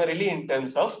primarily in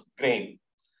terms of grain.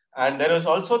 And there is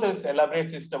also this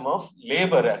elaborate system of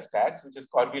labor as tax, which is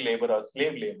corvée labor or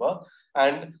slave labor.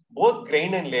 And both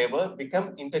grain and labor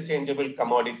become interchangeable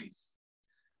commodities.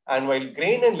 And while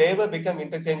grain and labor become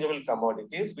interchangeable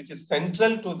commodities, which is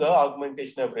central to the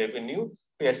augmentation of revenue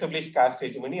to establish caste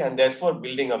hegemony and therefore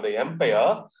building of the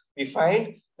empire, we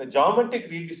find the geometric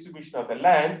redistribution of the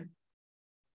land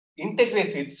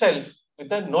integrates itself with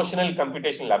the notional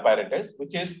computational apparatus,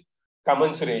 which is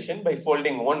commensuration by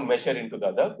folding one measure into the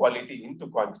other, quality into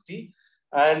quantity.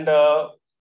 And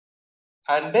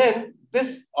then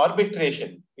this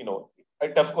arbitration,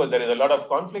 of course, there is a lot of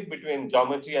conflict between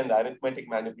geometry and the arithmetic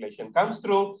manipulation comes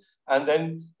through. And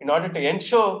then in order to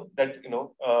ensure that,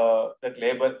 that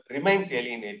labor remains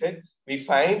alienated, we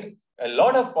find a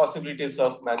lot of possibilities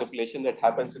of manipulation that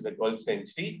happens in the 12th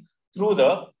century through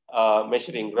the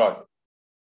measuring rod.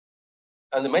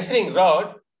 And the measuring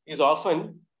rod is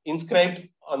often inscribed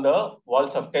on the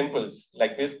walls of temples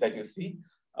like this that you see.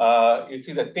 You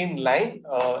see the thin line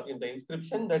in the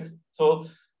inscription. So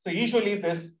usually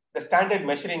the standard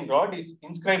measuring rod is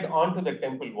inscribed onto the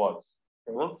temple walls.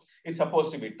 It's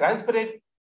supposed to be transparent,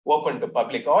 open to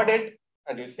public audit,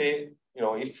 and you say,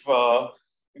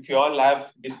 if you all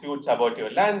have disputes about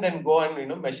your land, then go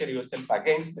and measure yourself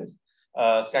against this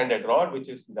standard rod, which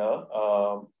is in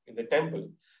the temple.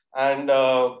 And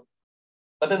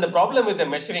but then the problem with the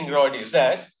measuring rod is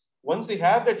that once we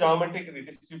have the geometric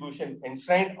redistribution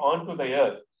enshrined onto the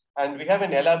earth, and we have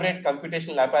an elaborate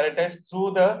computational apparatus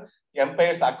through the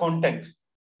empire's accountant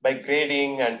by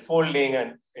grading and folding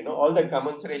and all that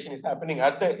commensuration is happening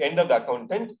at the end of the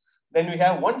accountant, then we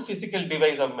have one physical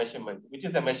device of measurement, which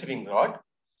is the measuring rod,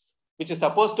 which is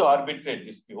supposed to arbitrate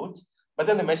disputes. But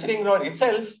then the measuring rod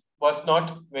itself was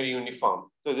not very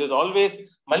uniform. So there's always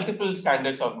multiple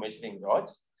standards of measuring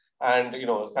rods. And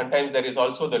sometimes there is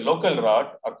also the local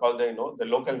rod, or called the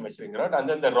local measuring rod, and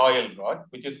then the royal rod,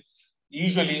 which is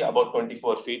usually about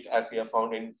 24 feet, as we have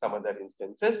found in some other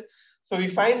instances. So we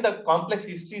find the complex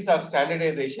histories of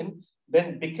standardization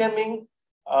then becoming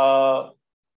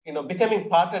becoming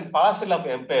part and parcel of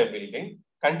empire building,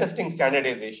 contesting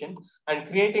standardization, and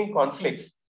creating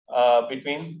conflicts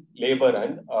between labor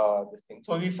and this thing.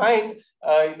 So we find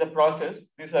in the process,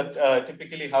 these are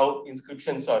typically how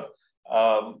inscriptions are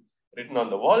written on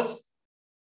the walls.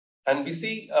 And we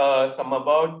see some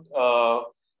about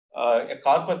a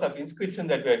corpus of inscription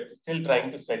that we're still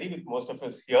trying to study with most of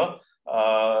us here,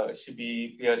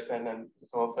 Shibi, Pearson, and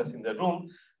some of us in the room.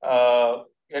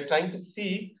 We're trying to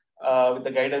see with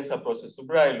the guidance of Professor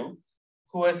Subrayulu,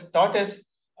 who has taught us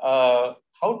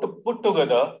how to put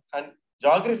together an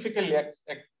geographical,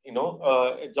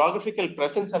 geographical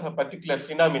presence of a particular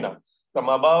phenomena from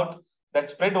about that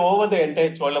spread over the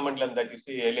entire Cholamandalam that you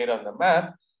see earlier on the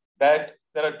map, that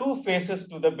there are two phases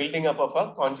to the building up of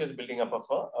a conscious building up of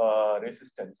a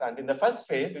resistance. And in the first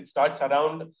phase, which starts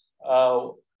around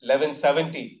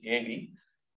 1170 AD,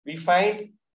 we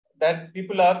find that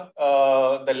people are,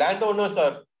 the landowners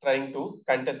are trying to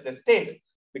contest the state,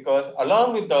 because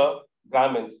along with the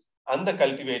Brahmins and the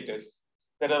cultivators,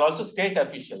 there are also state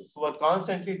officials who are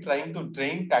constantly trying to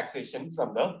drain taxation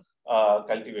from the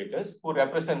cultivators, who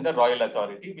represent the royal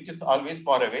authority, which is always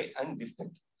far away and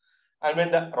distant. And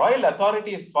when the royal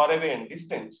authority is far away and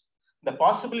distant, the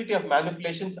possibility of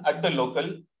manipulations at the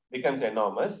local becomes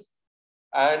enormous.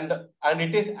 And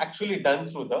it is actually done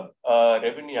through the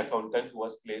revenue accountant who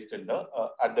was placed in the,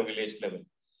 at the village level.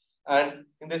 And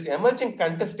in this emerging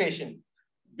contestation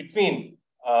between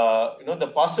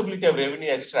the possibility of revenue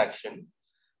extraction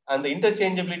and the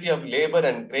interchangeability of labor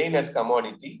and grain as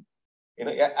commodity,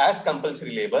 as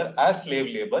compulsory labor, as slave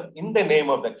labor in the name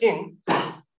of the king,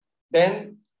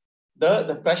 then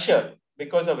the pressure,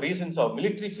 because of reasons of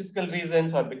military fiscal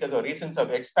reasons or because of reasons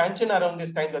of expansion around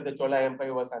this time that the Chola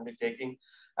Empire was undertaking,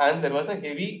 and there was a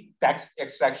heavy tax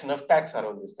extraction of tax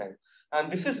around this time.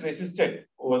 And this is resisted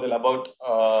over the about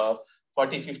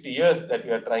 40, 50 years that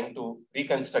we are trying to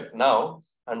reconstruct now,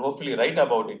 and hopefully write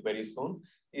about it very soon,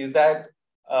 is that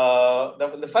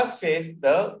the first phase,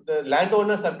 the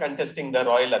landowners are contesting the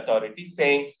royal authority,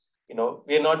 saying,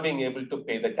 we are not being able to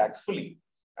pay the tax fully.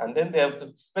 And then they have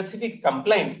a specific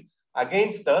complaint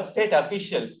against the state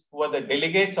officials who are the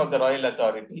delegates of the royal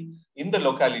authority in the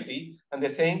locality. And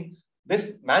they're saying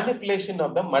this manipulation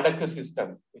of the Madaka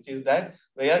system, which is that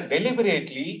they are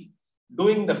deliberately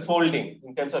doing the folding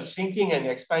in terms of shrinking and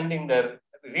expanding their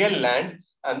real land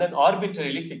and then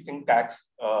arbitrarily fixing tax.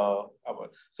 So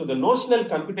the notional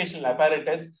computational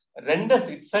apparatus renders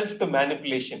itself to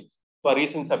manipulation for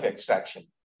reasons of extraction.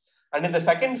 And in the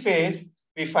second phase,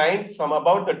 we find from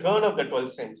about the turn of the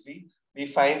 12th century, we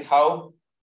find how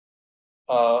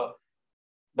the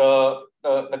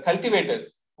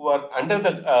cultivators who are under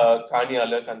the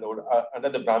Kaniyalas and under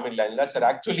the Brahmin landlords are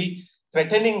actually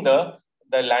threatening the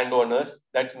landowners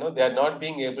that they are not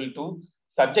being able to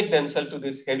subject themselves to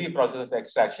this heavy process of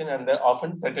extraction, and they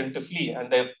often threaten to flee. And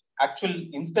the actual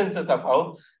instances of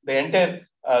how the entire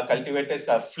cultivators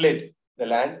have fled the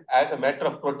land as a matter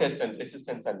of protest and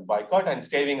resistance and boycott, and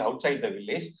staying outside the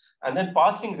village, and then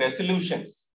passing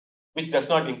resolutions, which does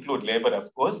not include labor,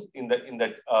 of course, in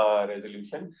that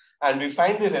resolution. And we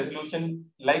find the resolution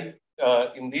like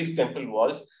in these temple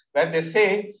walls, where they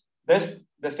say this: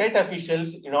 the state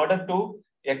officials, in order to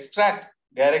extract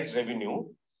direct revenue,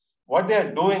 what they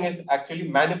are doing is actually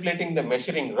manipulating the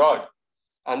measuring rod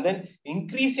and then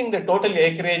increasing the total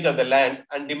acreage of the land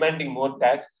and demanding more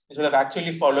tax instead of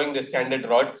actually following the standard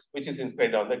rod, which is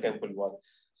inscribed on the temple wall.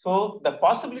 So the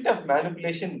possibility of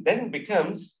manipulation then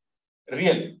becomes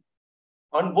real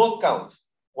on both counts.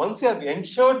 Once you have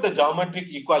ensured the geometric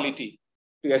equality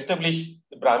to establish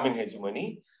the Brahmin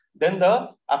hegemony, then the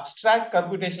abstract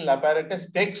computational apparatus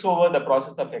takes over the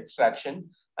process of extraction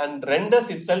and renders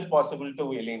itself possible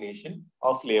to alienation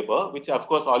of labor, which of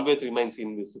course always remains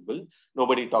invisible.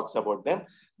 Nobody talks about them.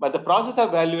 But the process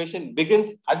of valuation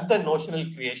begins at the notional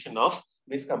creation of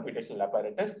this computational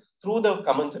apparatus through the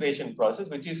commensuration process,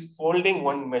 which is folding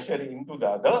one measure into the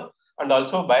other, and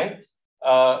also by,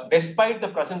 despite the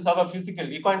presence of a physical,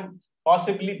 you can't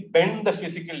possibly bend the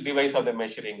physical device of the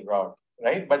measuring rod,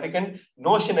 right? But they can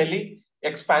notionally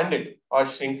expand it or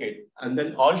shrink it and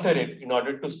then alter it in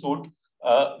order to suit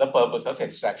the purpose of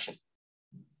extraction.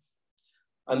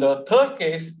 And the third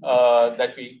case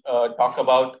that we talk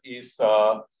about is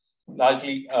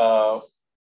largely, the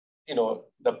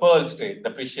pearl trade,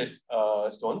 the precious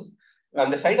stones.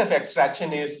 And the site of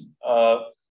extraction is the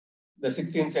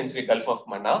 16th century Gulf of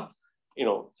Mannar.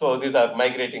 so these are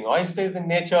migrating oysters in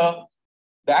nature.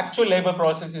 The actual labor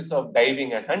processes of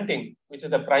diving and hunting, which is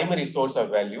the primary source of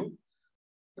value,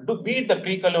 to beat the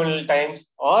pre-colonial times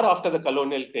or after the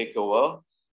colonial takeover.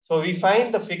 So we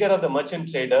find the figure of the merchant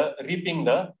trader reaping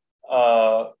the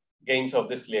gains of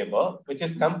this labor, which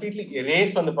is completely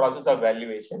erased from the process of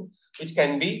valuation, which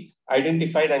can be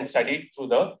identified and studied through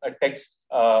the text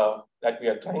that we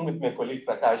are trying with my colleague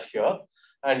Prakash here.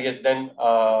 And he has done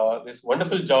this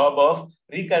wonderful job of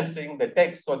reconstructing the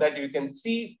text so that you can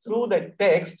see through the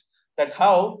text that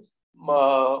how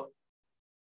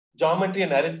geometry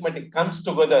and arithmetic comes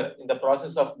together in the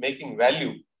process of making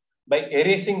value by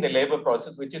erasing the labor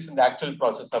process, which is in the actual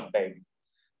process of diving.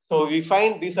 So we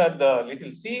find these are the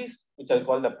little C's, which are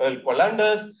called the pearl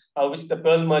colanders, which the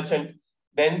pearl merchant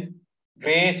then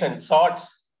grades and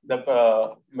sorts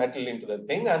the metal into the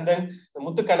thing. And then the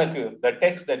Muthukanaku, the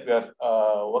text that we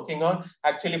are working on,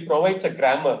 actually provides a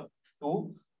grammar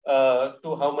to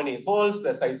how many holes,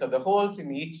 the size of the holes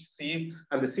in each sieve,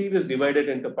 and the sieve is divided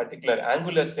into particular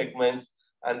angular segments.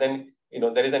 And then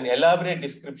there is an elaborate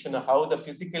description of how the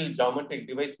physical geometric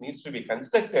device needs to be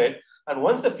constructed. And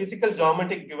once the physical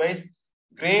geometric device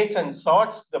grades and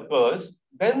sorts the pearls,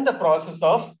 then the process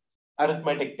of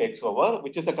arithmetic takes over,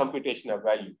 which is the computation of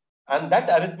value. And that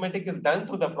arithmetic is done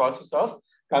through the process of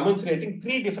commensurating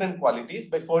three different qualities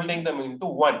by folding them into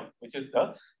one, which is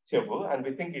the Chevu, and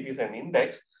we think it is an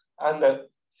index. And the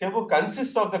Chevu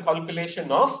consists of the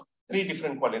calculation of three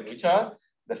different qualities, which are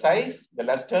the size, the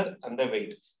luster, and the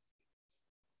weight.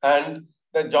 And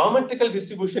the geometrical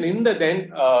distribution in the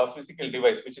then physical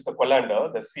device, which is the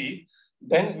colander, the C,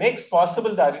 then makes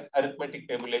possible the arithmetic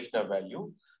tabulation of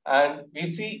value. And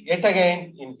we see yet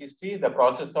again in history the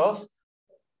process of,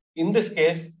 in this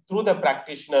case, through the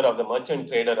practitioner of the merchant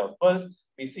trader of pearls,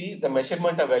 we see the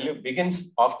measurement of value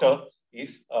begins after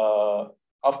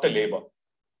labor.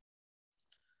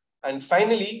 And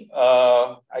finally,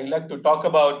 I'd like to talk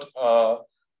about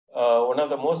one of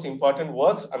the most important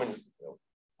works. I mean,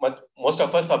 most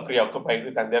of us are preoccupied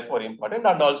with and therefore important,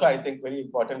 and also I think very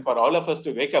important for all of us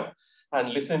to wake up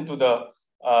and listen to the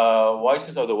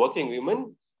voices of the working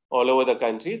women all over the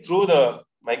country through the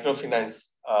microfinance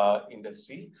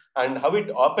industry and how it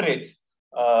operates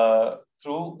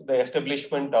through the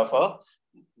establishment of a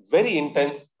very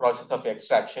intense process of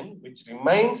extraction, which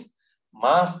remains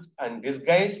masked and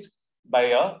disguised by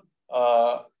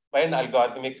an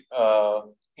algorithmic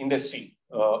industry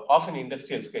of an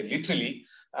industrial scale, literally,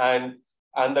 and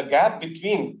the gap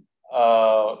between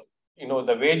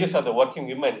the wages of the working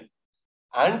women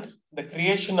and the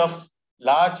creation of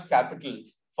large capital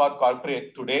for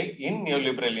corporate today in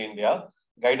neoliberal India,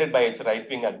 guided by its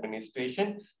right-wing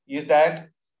administration, is that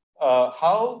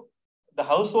how the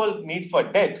household need for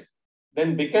debt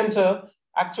then becomes a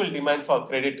actual demand for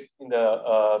credit in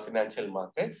the financial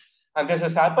market. And this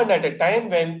has happened at a time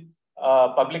when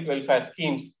public welfare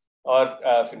schemes are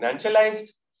financialized,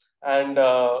 and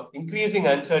increasing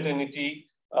uncertainty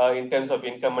in terms of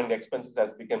income and expenses has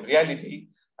become reality.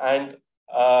 And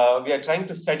we are trying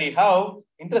to study how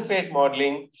interest rate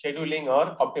modeling, scheduling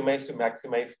are optimized to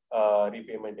maximize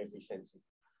repayment efficiency.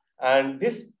 And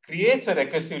this creates a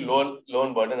recursive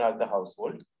loan burden at the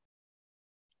household.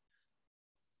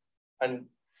 And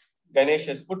Ganesh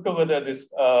has put together this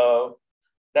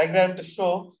diagram to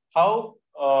show how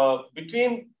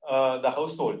between the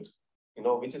household,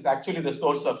 which is actually the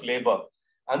source of labor,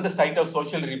 and the site of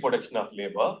social reproduction of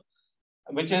labor,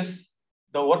 which is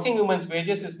the working woman's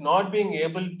wages, is not being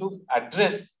able to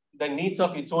address the needs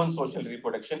of its own social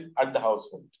reproduction at the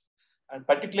household. And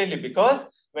particularly because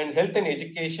when health and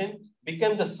education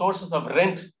become the sources of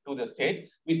rent to the state,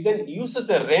 which then uses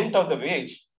the rent of the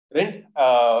wage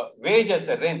as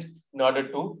the rent in order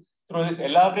to, through this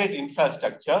elaborate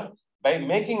infrastructure, by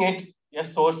making it a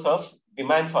source of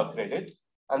demand for credit,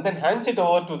 and then hands it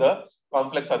over to the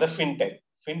complex of the fintech.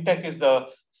 Fintech is the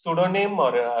pseudonym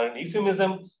or an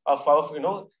euphemism of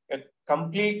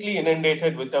completely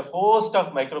inundated with a host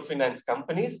of microfinance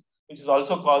companies, which is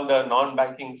also called the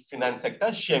non-banking finance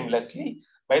sector, shamelessly,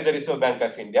 by the Reserve Bank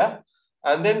of India.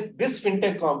 And then this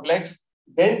fintech complex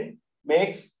then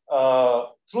makes,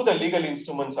 through the legal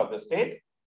instruments of the state,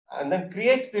 and then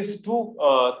creates this two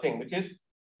thing, which is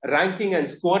ranking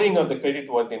and scoring of the credit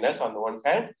worthiness on the one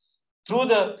hand, through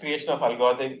the creation of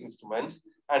algorithmic instruments.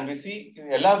 And we see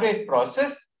in elaborate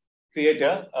process, create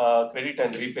a credit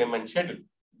and repayment schedule.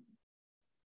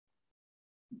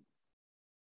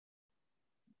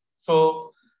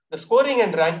 So the scoring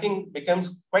and ranking becomes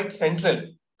quite central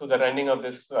to the running of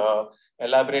this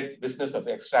elaborate business of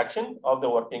extraction of the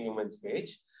working woman's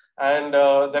wage. And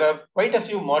there are quite a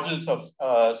few models of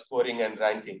scoring and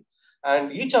ranking.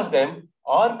 and each of them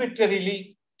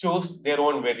arbitrarily choose their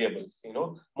own variables.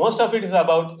 Most of it is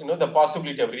about the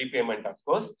possibility of repayment, of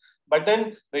course, but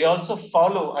then they also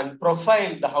follow and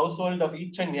profile the household of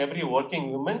each and every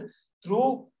working woman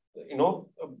through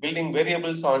building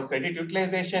variables on credit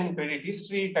utilization, credit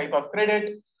history, type of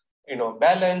credit,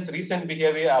 balance, recent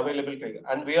behavior, available credit.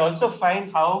 And we also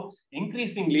find how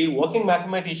increasingly working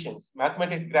mathematicians,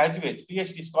 mathematics graduates,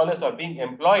 PhD scholars are being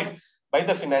employed by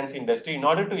the finance industry in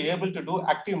order to be able to do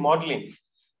active modeling,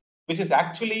 which is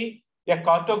actually a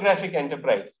cartographic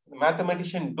enterprise. The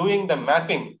mathematician doing the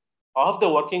mapping of the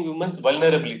working woman's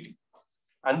vulnerability,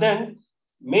 and then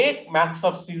make maps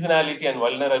of seasonality and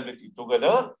vulnerability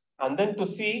together, and then to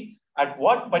see at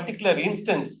what particular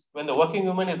instance when the working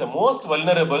woman is the most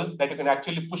vulnerable that you can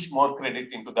actually push more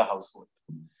credit into the household.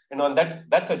 And that's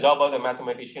the job of the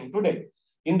mathematician today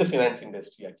in the finance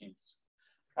industry, at least.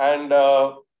 And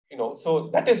so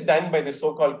that is done by the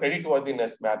so-called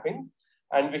creditworthiness mapping.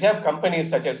 And we have companies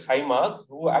such as Highmark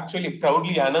who actually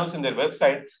proudly announce in their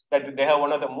website that they have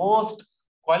one of the most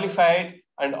qualified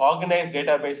and organized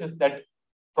databases that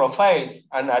profiles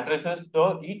and addresses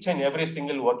each and every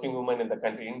single working woman in the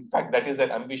country. In fact, that is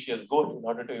their ambitious goal, in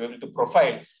order to be able to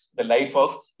profile the life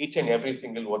of each and every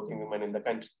single working woman in the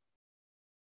country.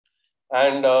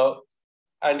 And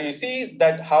you see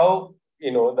that how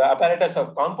the apparatus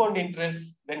of compound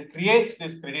interest then creates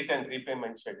this credit and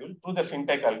repayment schedule through the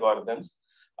fintech algorithms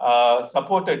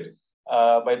supported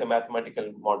by the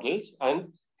mathematical models,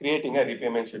 and creating a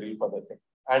repayment schedule for the thing.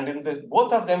 And in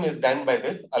both of them is done by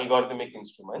this algorithmic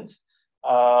instruments,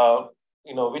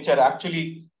 which are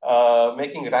actually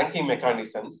making ranking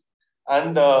mechanisms,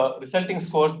 and resulting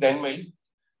scores then will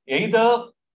either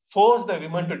force the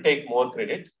women to take more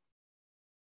credit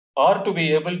or to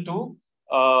be able to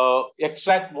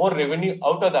extract more revenue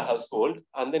out of the household,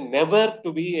 and then never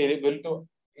to be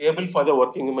able for the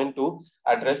working women to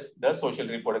address the social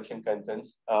reproduction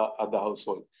concerns of the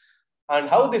household. And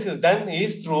how this is done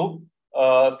is through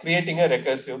creating a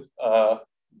recursive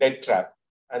debt trap.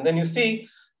 And then you see,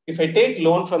 if I take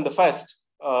loan from the first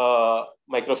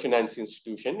microfinance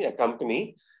institution, a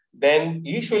company, then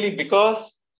usually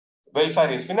because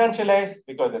welfare is financialized,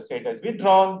 because the state has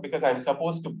withdrawn, because I'm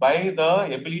supposed to buy the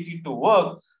ability to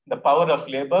work, the power of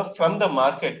labor from the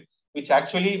market, which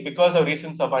actually, because of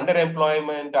reasons of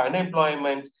underemployment,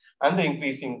 unemployment, and the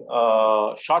increasing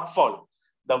shortfall,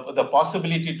 the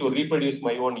possibility to reproduce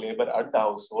my own labor at the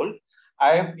household,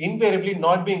 I am invariably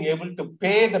not being able to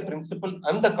pay the principal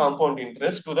and the compound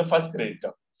interest to the first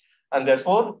creditor. And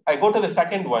therefore, I go to the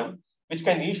second one, which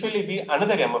can usually be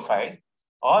another MFI,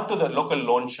 or to the local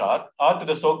loan shark, or to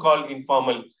the so-called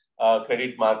informal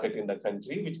credit market in the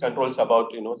country, which controls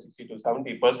about 60 to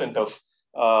 70%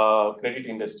 of credit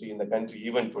industry in the country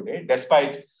even today,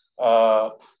 despite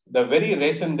the very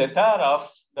raison d'etre of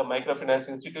the microfinance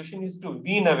institution is to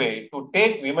wean away, to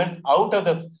take women out of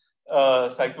the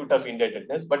circuit of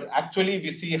indebtedness. But actually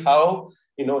we see how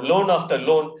loan after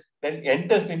loan then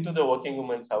enters into the working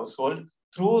woman's household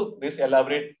through this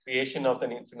elaborate creation of the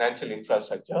financial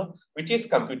infrastructure, which is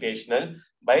computational,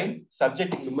 by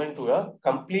subjecting women to a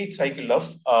complete cycle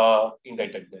of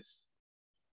indebtedness.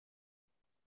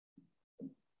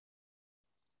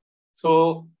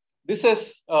 So this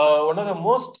is one of the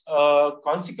most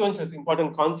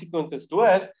important consequences to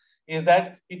us, is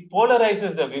that it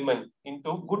polarizes the women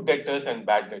into good debtors and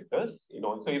bad debtors.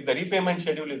 So if the repayment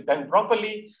schedule is done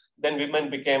properly, then women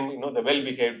became the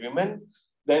well-behaved women.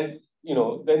 Then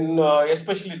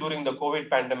especially during the COVID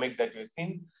pandemic that we've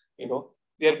seen,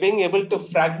 they are being able to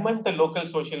fragment the local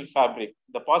social fabric,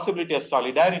 the possibility of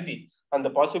solidarity and the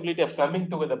possibility of coming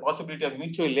together, the possibility of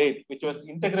mutual aid, which was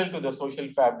integral to the social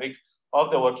fabric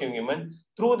of the working women,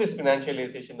 through this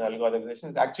financialization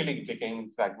algorithmization actually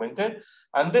became fragmented.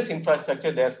 And this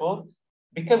infrastructure, therefore,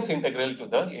 becomes integral to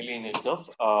the alienation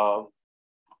of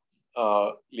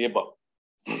labor.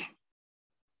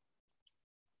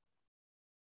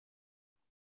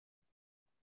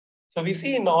 So we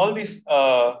see in all these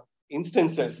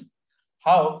instances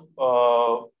how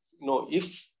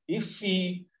if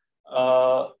we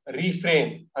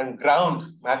reframe and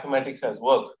ground mathematics as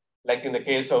work, like in the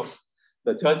case of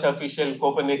the church official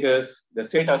Copernicus, the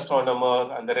state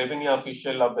astronomer, and the revenue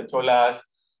official of the Cholas,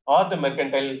 or the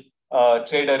mercantile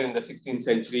trader in the 16th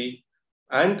century,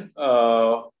 and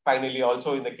finally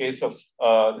also in the case of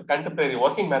the contemporary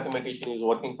working mathematician who is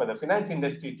working for the finance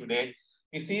industry today,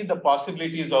 we see the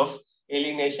possibilities of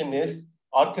alienation is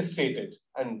orchestrated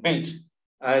and built,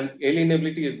 and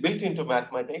alienability is built into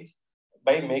mathematics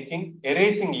by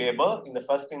erasing labor in the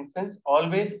first instance,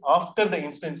 always after the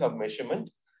instance of measurement,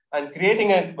 and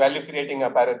creating a value creating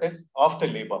apparatus after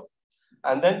labor.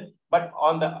 And then, but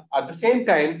at the same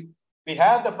time, we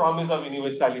have the promise of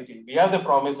universality. We have the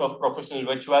promise of professional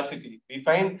virtuosity. We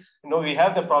find, we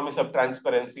have the promise of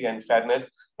transparency and fairness,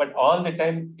 but all the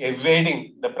time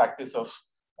evading the practice of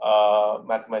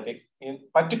mathematics,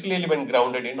 particularly when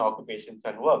grounded in occupations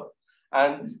and work.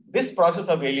 And this process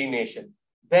of alienation,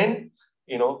 then,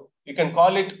 you can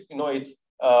call it, it's,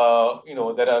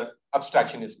 there are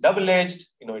abstraction is double-edged,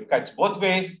 it cuts both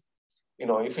ways.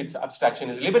 If it's abstraction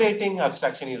is liberating,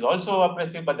 abstraction is also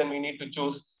oppressive, but then we need to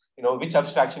choose, which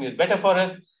abstraction is better for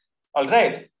us. All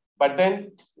right. But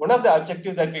then one of the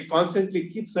objectives that we constantly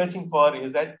keep searching for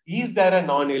is that, is there a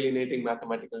non-alienating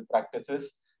mathematical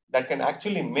practices that can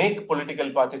actually make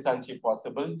political partisanship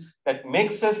possible, that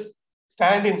makes us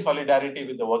stand in solidarity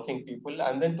with the working people,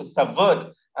 and then to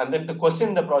subvert and then to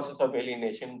question the process of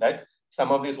alienation that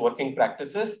some of these working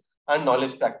practices and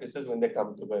knowledge practices when they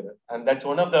come together. And that's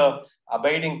one of the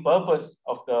abiding purpose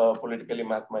of the Politically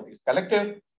Mathematics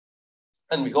Collective.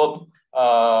 And we hope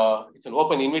it's an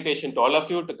open invitation to all of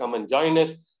you to come and join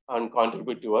us and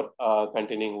contribute to our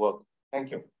continuing work.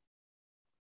 Thank you.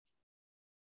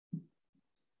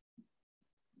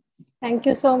 Thank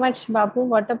you so much, Babu.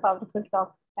 What a powerful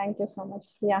talk. Thank you so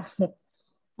much. Yeah.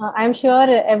 I'm sure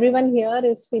everyone here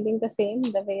is feeling the same,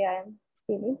 the way I am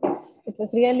feeling. It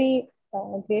was really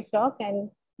a great talk and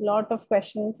a lot of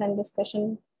questions and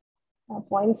discussion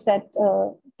points that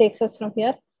takes us from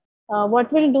here.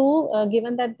 What we'll do,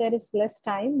 given that there is less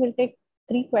time, we'll take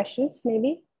 3 questions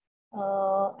maybe,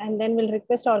 and then we'll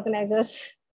request organizers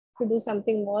to do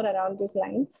something more around these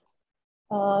lines.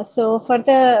 So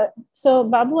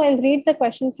Babu, I'll read the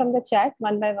questions from the chat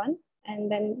one by one, and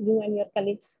then you and your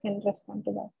colleagues can respond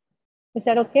to that. Is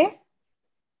that okay?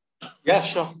 Yeah,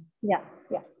 sure. Yeah.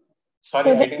 Sorry,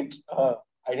 so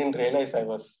I didn't realize I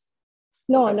was.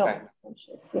 No.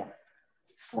 Yeah.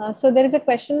 So there is a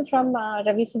question from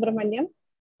Ravi Subramaniam.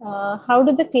 How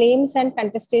do the claims and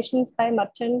contestations by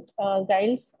merchant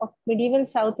guilds of medieval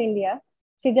South India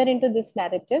figure into this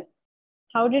narrative?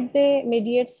 How did they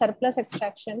mediate surplus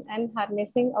extraction and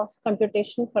harnessing of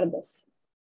computation for this?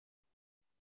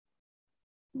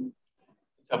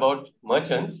 It's about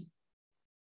merchants.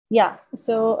 Yeah.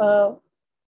 So.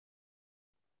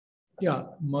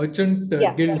 Merchant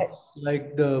guilds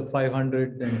like the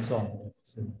 500 and so on.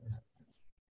 So,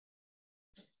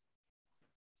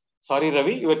 Sorry,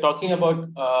 Ravi, you were talking about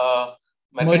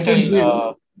merchant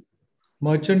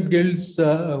guilds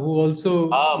who also...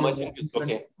 merchant guilds,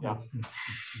 okay, yeah.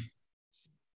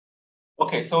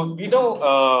 Okay, so we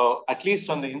know, at least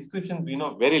from the inscriptions, we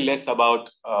know very less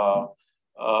about,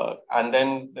 and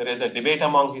then there is a debate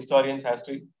among historians as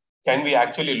to, can we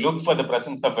actually look for the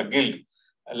presence of a guild,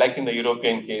 like in the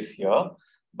European case here?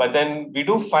 But then we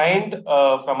do find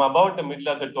from about the middle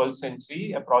of the 12th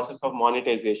century, a process of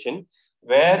monetization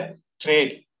where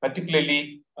trade,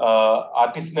 particularly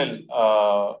artisanal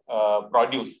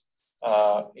produce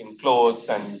in clothes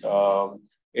and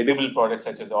edible products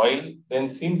such as oil,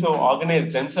 then seem to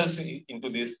organize themselves into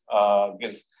these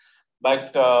guilds.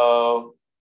 But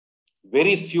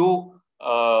very few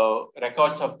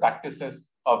records of practices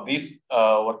of these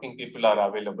working people are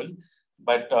available.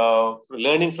 But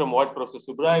learning from what Professor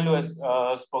Subrailu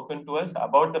has spoken to us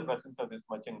about the presence of these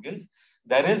merchant guilds,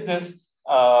 there is this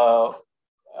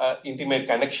intimate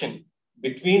connection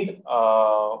between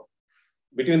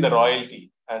the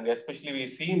royalty, and especially we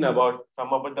see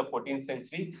from about the 14th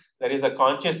century, there is a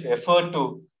conscious effort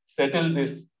to settle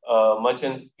these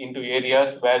merchants into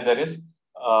areas where there is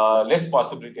less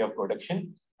possibility of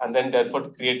production, and then therefore to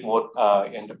create more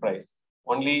enterprise.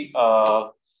 Only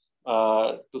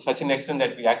to such an extent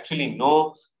that we actually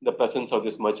know the presence of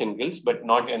these merchant guilds, but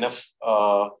not enough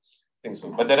things.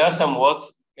 But there are some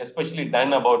works, especially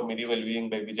done about medieval viewing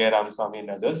by Vijay Ramaswamy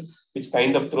and others, which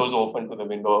kind of throws open to the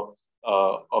window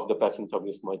of the presence of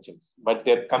these merchants. But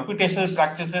their computational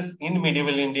practices in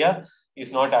medieval India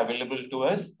is not available to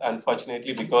us,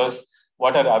 unfortunately, because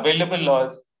what are available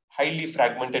are highly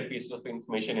fragmented pieces of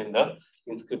information in the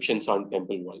inscriptions on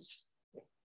temple walls.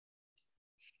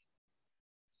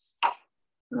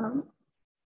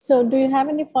 So do you have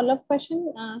any follow-up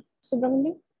question,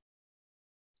 Subramaniam?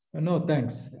 No,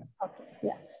 thanks. Okay,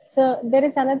 yeah. So there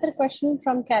is another question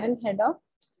from Karen Hedda.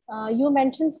 You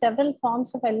mentioned several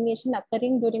forms of alienation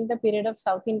occurring during the period of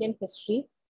South Indian history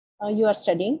you are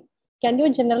studying. Can you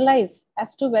generalize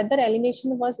as to whether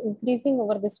alienation was increasing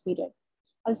over this period?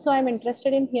 Also, I'm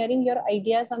interested in hearing your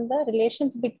ideas on the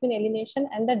relations between alienation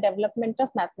and the development of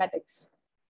mathematics.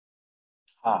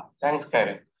 Thanks,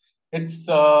 Karen. It's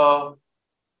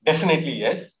definitely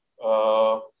yes.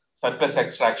 Surplus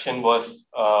extraction was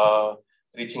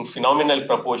reaching phenomenal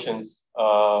proportions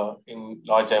in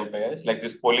large empires. Like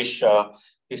this Polish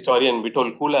historian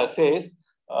Witold Kula says,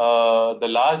 the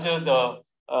larger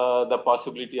the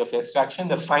possibility of extraction,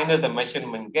 the finer the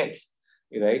measurement gets,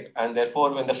 right? And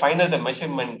therefore, when the finer the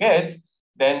measurement gets,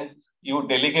 then you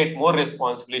delegate more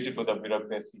responsibility to the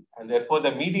bureaucracy. And therefore,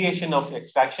 the mediation of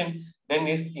extraction then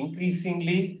is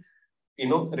increasingly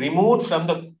removed from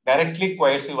the directly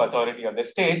coercive authority of the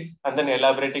state and then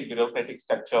elaborating bureaucratic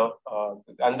structure.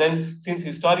 And then since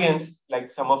historians, like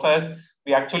some of us,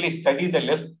 we actually study the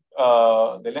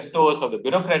leftovers of the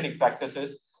bureaucratic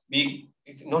practices,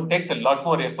 it takes a lot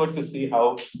more effort to see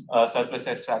how surplus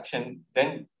extraction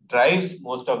then drives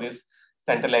most of this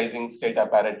centralizing state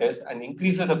apparatus and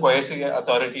increases the coercive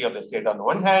authority of the state on the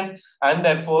one hand, and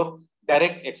therefore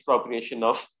direct expropriation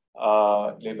of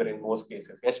labor in most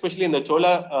cases. Especially in the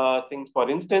Chola thing, for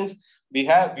instance, we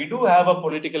do have a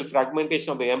political fragmentation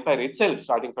of the empire itself,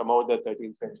 starting from about the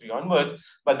 13th century onwards.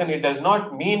 But then it does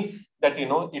not mean that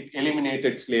it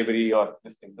eliminated slavery or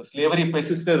this thing. The slavery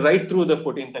persisted right through the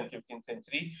 14th and 15th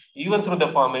century, even through the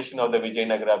formation of the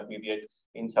Vijayanagara period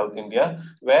in South India,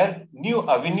 where new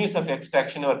avenues of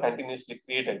extraction were continuously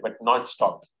created but not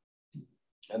stopped.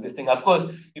 And this thing, of course,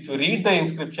 if you read the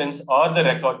inscriptions or the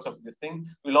records of this thing,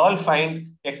 we'll all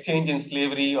find exchange in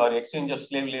slavery or exchange of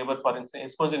slave labor, for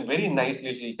instance, in very nice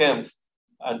little terms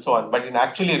and so on. But in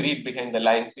actually read behind the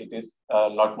lines, it is a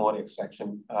lot more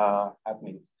extraction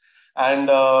happening. And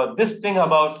this thing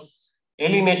about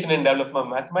alienation and development of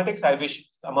mathematics, I wish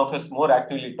some of us more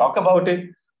actively talk about it.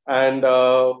 And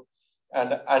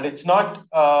it's not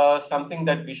something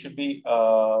that we should be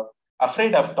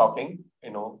afraid of talking.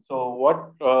 So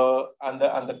what and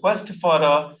the quest for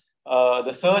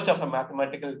the search of a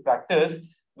mathematical practice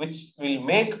which will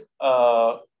make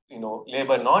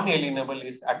labor non-alienable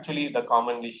is actually the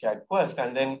commonly shared quest.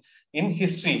 And then in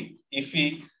history, if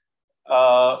we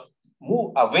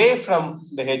move away from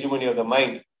the hegemony of the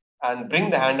mind and bring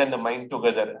the hand and the mind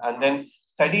together and then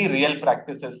study real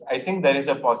practices, I think there is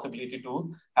a possibility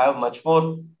to have much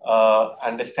more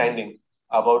understanding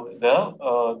about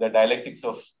the dialectics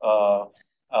of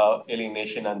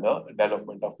alienation and the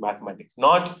development of mathematics,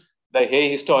 not the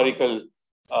ahistorical,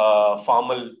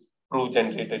 formal,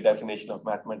 proof-generated definition of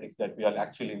mathematics that we all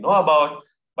actually know about,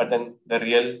 but then the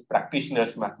real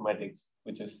practitioners' mathematics,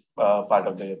 which is part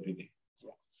of the everyday.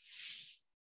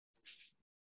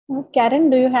 Karen,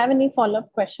 do you have any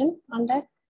follow-up question on that?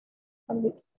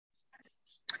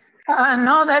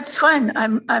 No, that's fine.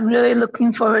 I'm really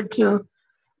looking forward to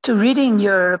reading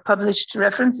your published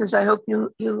references. I hope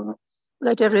you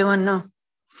let everyone know.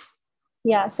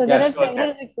 Yeah, so there are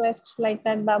several requests like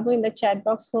that, Babu, in the chat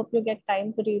box. Hope you get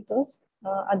time to read those.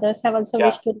 Others have also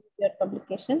wished to read your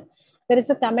publication. There is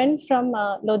a comment from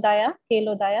Lodaya, K.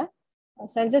 Lodaya.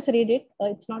 So I'll just read it.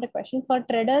 It's not a question. For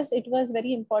traders, it was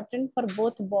very important for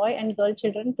both boy and girl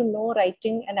children to know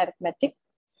writing and arithmetic.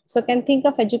 So can think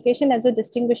of education as a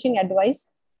distinguishing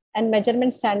advice and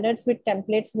measurement standards with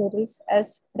templates, rules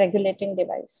as regulating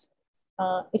device.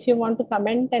 If you want to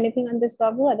comment anything on this,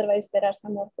 Babu, otherwise there are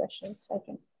some more questions. I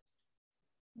can.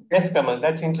 Yes, Kamal,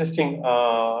 that's interesting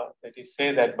that you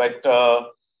say that, but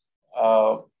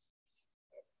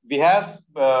we have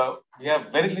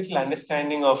very little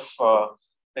understanding of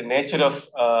the nature of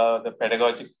the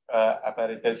pedagogic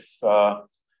apparatus.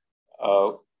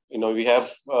 We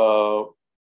have,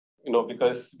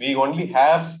 because we only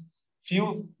have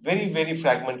few very, very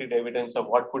fragmented evidence of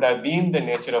what could have been the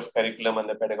nature of curriculum and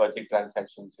the pedagogic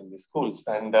transactions in the schools.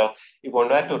 And if one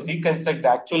were to reconstruct the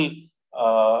actual,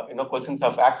 questions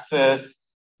of access,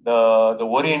 the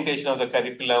orientation of the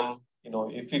curriculum,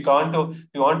 if you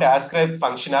want to ascribe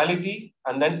functionality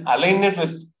and then align it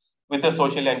with the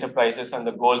social enterprises and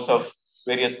the goals of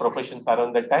various professions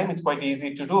around that time, it's quite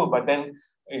easy to do. But then,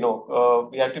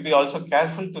 we have to be also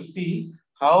careful to see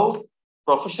how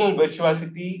professional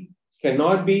virtuosity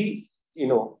cannot be,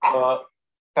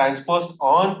 transposed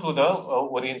onto the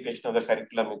orientation of the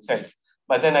curriculum itself.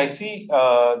 But then I see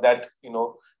that,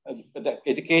 the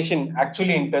education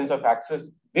actually in terms of access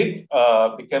did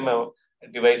become a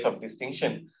device of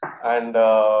distinction. And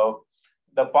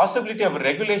the possibility of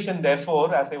regulation,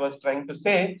 therefore, as I was trying to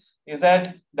say, is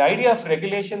that the idea of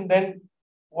regulation then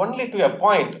only to a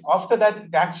point. After that,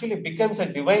 it actually becomes a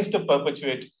device to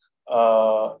perpetuate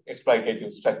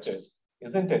exploitative structures,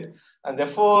 isn't it? And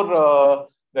therefore,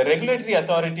 the regulatory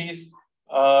authorities,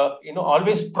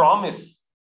 always promise,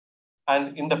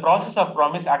 and in the process of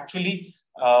promise, actually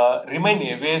remain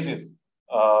evasive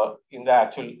in the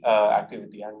actual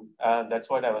activity. And that's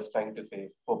what I was trying to say.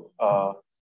 Hope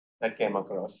that came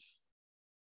across.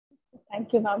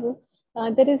 Thank you, Babu.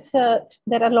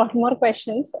 There are a lot more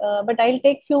questions, but I'll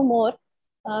take few more.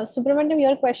 Subramaniam,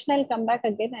 your question, I'll come back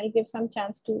again. I'll give some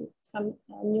chance to some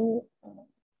new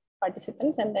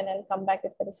participants, and then I'll come back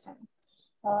if there is time.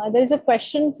 There is a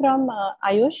question from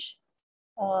Ayush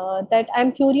that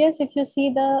I'm curious if you see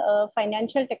the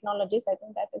financial technologies, I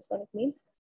think that is what it means,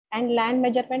 and land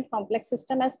measurement complex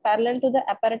system as parallel to the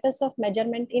apparatus of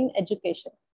measurement in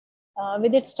education,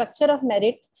 with its structure of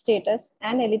merit, status,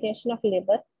 and alienation of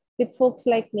labor, with folks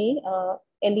like me,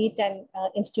 elite and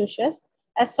institutions,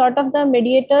 as sort of the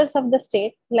mediators of the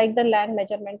state, like the land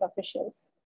measurement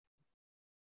officials.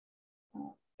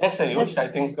 Yes, Ayush, I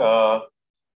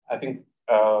think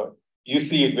you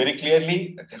see it very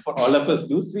clearly. For all of us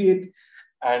do see it,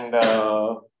 and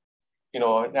you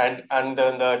know, and in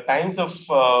the times of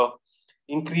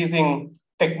increasing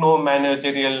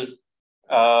techno-managerial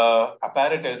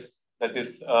apparatus, that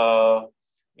is,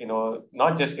 you know,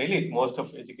 not just elite, most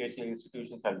of educational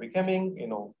institutions are becoming. You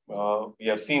know, we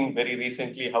have seen very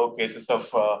recently how cases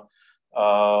of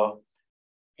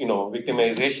you know,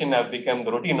 victimization have become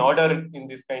the routine order in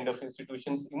these kind of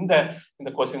institutions in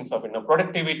the questions of, you know,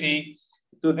 productivity.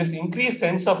 So this increased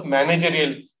sense of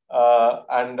managerial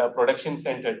and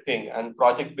production-centered thing and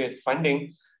project-based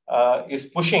funding is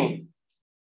pushing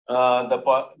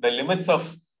the limits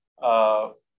of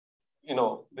you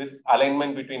know, this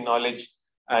alignment between knowledge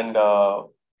and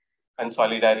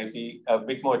solidarity a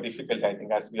bit more difficult, I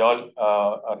think, as we all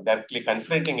are directly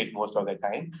confronting it most of the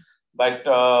time. But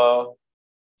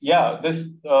yeah, this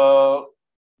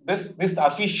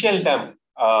official term,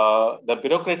 the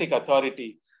bureaucratic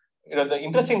authority, you know, the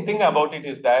interesting thing about it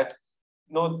is that,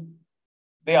 you know,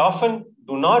 they often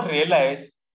do not realize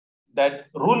that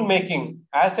rule making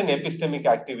as an epistemic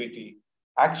activity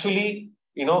actually,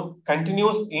 you know,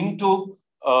 continues into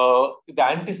the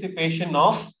anticipation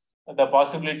of the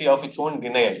possibility of its own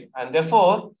denial. And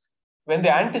therefore, when they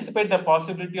anticipate the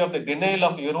possibility of the denial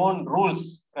of your own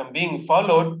rules from being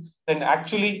followed, then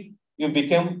actually you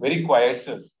become very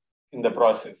coercive in the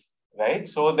process, right?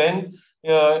 So then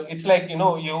it's like, you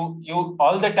know, you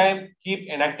all the time keep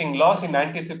enacting laws in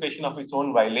anticipation of its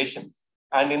own violation,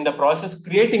 and in the process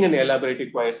creating an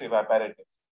elaborate coercive apparatus,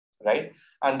 right?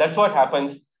 And that's what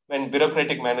happens when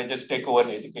bureaucratic managers take over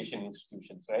education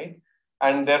institutions, right?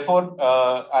 And therefore,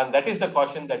 and that is the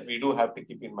caution that we do have to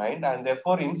keep in mind. And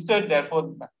therefore, instead,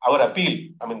 our appeal,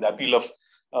 I mean, the appeal of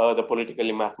the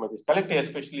politically mathematics collective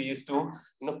especially, is to,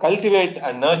 you know, cultivate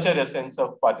and nurture a sense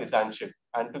of partisanship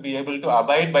and to be able to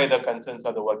abide by the concerns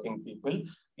of the working people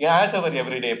as our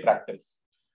everyday practice.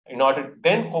 In order,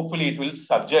 then hopefully it will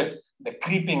subject the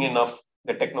creeping in of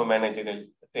the techno-managerial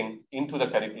thing into the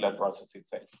curricular process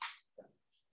itself.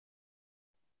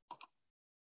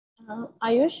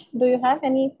 Ayush, do you have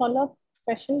any follow-up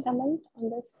question, comment on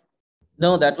this?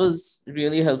 No, that was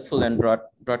really helpful and brought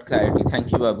clarity.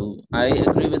 Thank you, Babu. I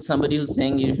agree with somebody who's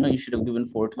saying, you know, you should have given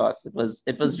 4 talks. It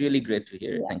was really great to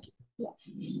hear. Yeah. Thank you.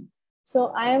 Yeah.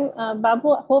 So I am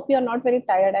Babu. Hope you're not very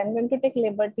tired. I'm going to take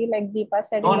liberty, like Deepa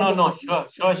said. No. Sure.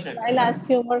 So I'll ask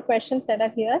few more questions that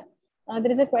are here.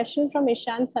 There is a question from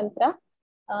Ishan Santra.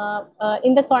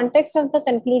 In the context of the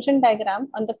conclusion diagram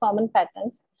on the common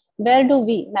patterns, where do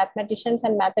we, mathematicians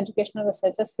and math educational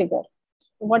researchers, figure?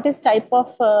 What is type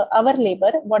of our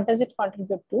labor? What does it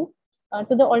contribute to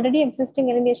the already existing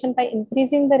alienation by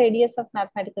increasing the radius of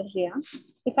mathematical realm?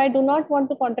 If I do not want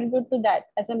to contribute to that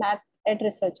as a math ed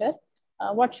researcher,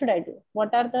 what should I do?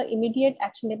 What are the immediate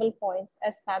actionable points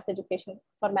as math education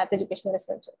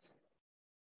researchers?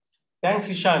 Thanks,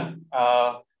 Ishan.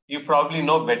 You probably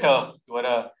know better. You are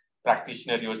a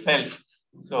practitioner yourself.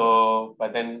 So,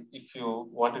 but then if you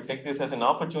want to take this as an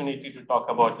opportunity to talk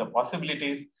about the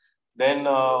possibilities, then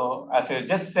as I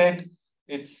just said,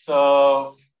 it's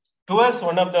to us,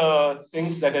 one of the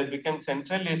things that has become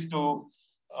central is to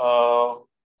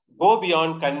go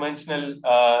beyond conventional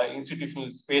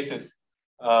institutional spaces,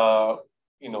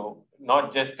 you know,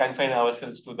 not just confine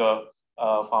ourselves to the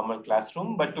formal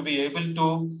classroom, but to be able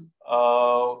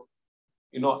to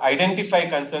you know, identify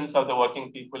concerns of the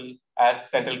working people as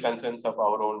central concerns of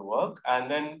our own work, and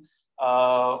then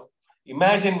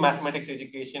imagine mathematics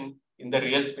education in the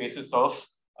real spaces of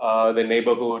the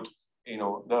neighborhood, you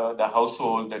know, the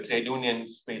household, the trade union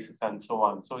spaces, and so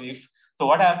on. So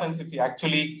what happens if we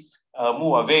actually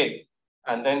move away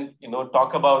and then, you know,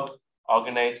 talk about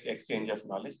organized exchange of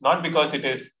knowledge, not because it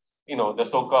is, you know, the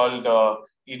so-called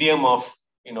idiom of,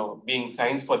 you know, being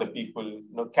science for the people, you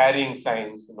know, carrying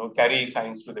science, you know, carry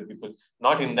science to the people,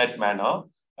 not in that manner.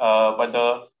 But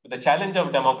the challenge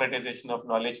of democratization of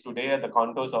knowledge today, the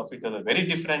contours of it are very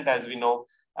different, as we know.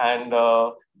 And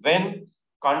when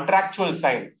contractual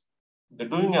science the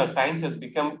doing of science has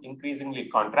become increasingly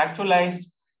contractualized.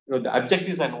 The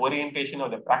objectives and orientation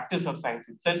of the practice of science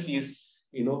itself is,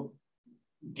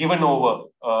 given over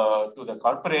to the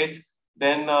corporates,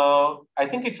 then I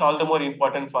think it's all the more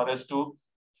important for us to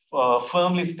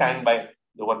firmly stand by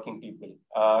the working people,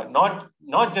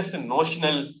 not just a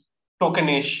notional,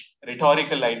 tokenish,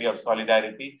 rhetorical idea of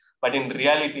solidarity, but in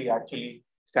reality, actually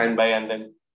stand by and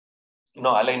then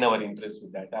align our interests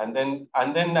with that. And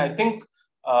then I think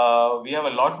we have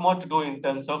a lot more to do in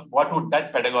terms of what would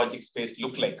that pedagogic space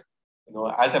look like,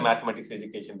 as a mathematics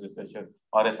education researcher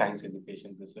or a science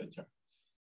education researcher.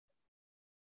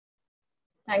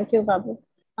 Thank you, Babu.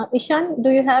 Ishan, do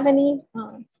you have any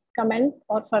comment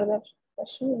or further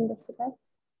question in this regard?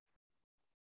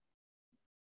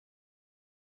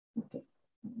 Okay,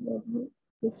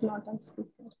 he's not on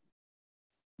speaker.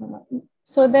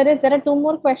 So there are two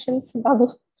more questions, Babu.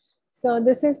 So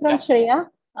this is from Shreya.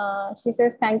 She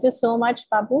says, thank you so much,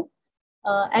 Babu.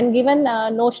 And given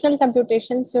notional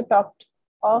computations you talked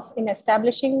of in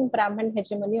establishing Brahman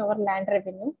hegemony over land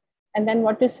revenue, and then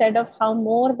what you said of how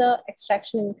more the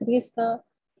extraction increased, the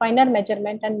finer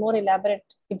measurement and more elaborate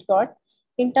it got.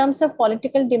 In terms of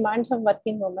political demands of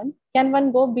working women, can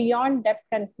one go beyond depth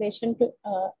cancellation to,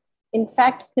 in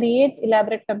fact, create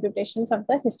elaborate computations of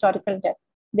the historical depth,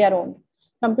 their own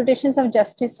computations of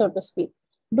justice, so to speak?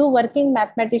 Do working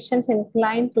mathematicians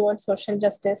incline towards social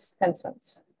justice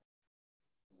concerns?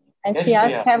 And yes, she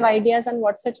asked, have ideas on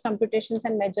what such computations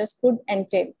and measures could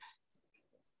entail?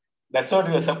 That's what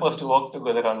we were supposed to work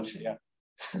together on, Shreya.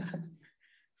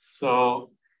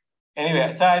 So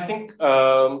anyway, so I think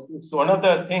so one of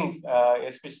the things,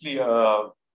 especially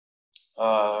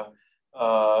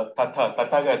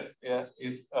Tathagat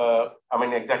is,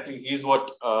 exactly, is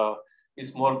what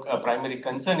is more primary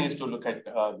concern is to look at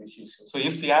this issue. So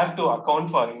if we have to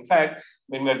account for, in fact,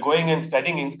 when we're going and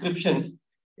studying inscriptions,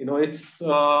 it's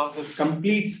this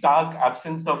complete stark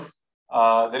absence of,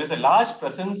 there is a large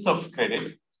presence of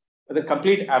credit, but the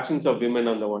complete absence of women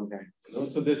on the one hand.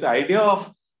 So this idea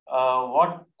of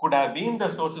what could have been the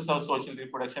sources of social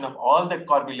reproduction of all that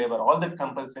corby labor, all that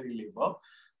compulsory labor,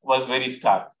 was very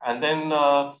stark. And then,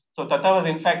 so Tata was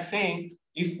in fact saying,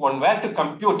 if one were to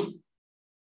compute,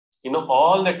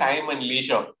 all the time and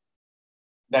leisure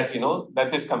that,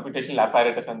 that this computational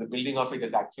apparatus and the building of it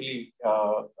has actually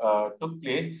took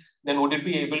place, then would we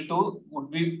be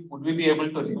able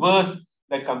to reverse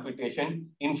that computation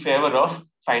in favor of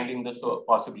finding the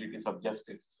possibilities of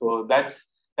justice? So that's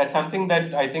something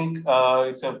that I think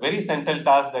it's a very central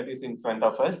task that is in front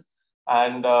of us,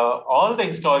 and all the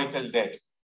historical debt,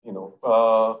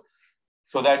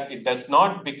 so that it does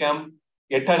not become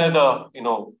yet another,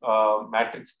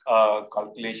 matrix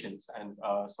calculations and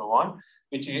so on,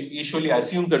 which usually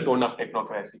assumes the tone of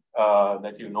technocracy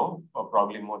that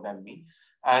probably more than me.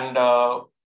 And,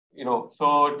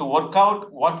 so to work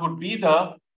out what would be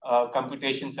the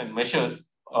computations and measures,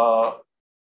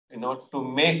 to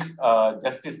make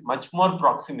justice much more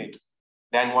proximate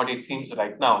than what it seems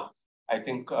right now, I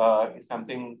think is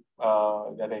something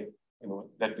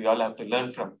that we all have to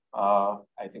learn from.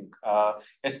 I think,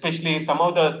 especially some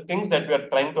of the things that we are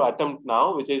trying to attempt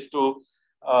now, which is to,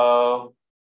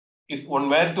 if one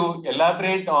were to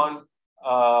elaborate on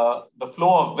the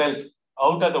flow of wealth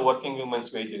out of the working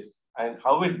woman's wages and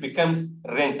how it becomes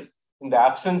rent in the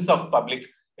absence of public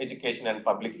education and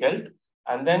public health,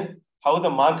 and then how the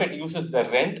market uses the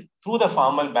rent through the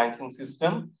formal banking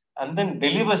system and then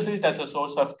delivers it as a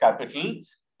source of capital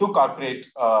to corporate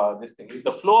this thing. If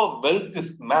the flow of wealth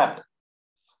is mapped,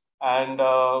 and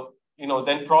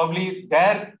then probably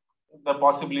there the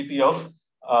possibility of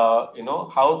how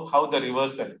the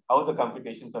reversal, how the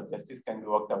computations of justice can be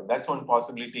worked out. That's one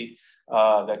possibility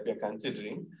that we are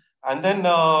considering. And then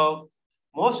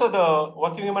most of the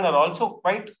working women are also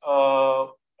quite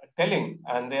telling,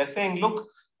 and they are saying, look,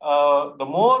 the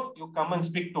more you come and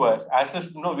speak to us, as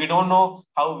if we don't know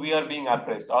how we are being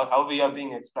oppressed or how we are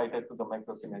being exploited to the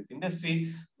microfinance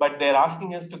industry, but they're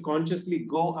asking us to consciously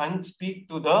go and speak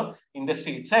to the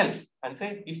industry itself and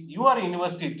say, if you are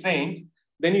university trained,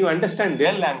 then you understand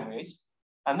their language,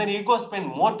 and then you go spend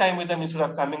more time with them instead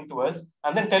of coming to us,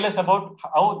 and then tell us about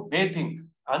how they think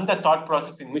and the thought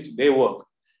process in which they work.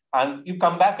 And you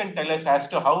come back and tell us as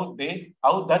to how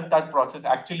that process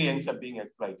actually ends up being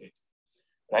exploited.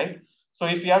 Right? So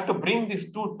if you have to bring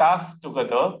these two tasks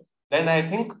together, then I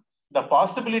think the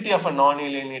possibility of a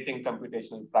non-alienating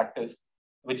computational practice,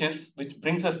 which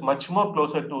brings us much more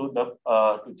closer to the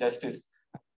to justice.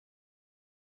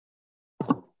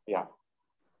 Yeah.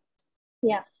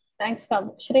 Yeah. Thanks,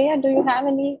 Babu. Shreya, do you have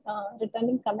any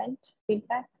returning comment,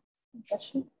 feedback,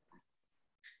 question?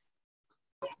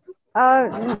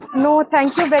 No,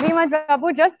 thank you very much,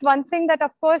 Babu. Just one thing that,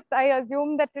 of course, I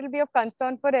assume that will be of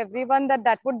concern for everyone,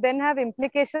 that would then have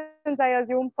implications, I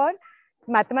assume, for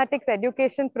mathematics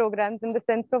education programs, in the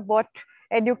sense of what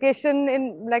education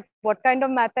in, like, what kind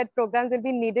of math ed programs will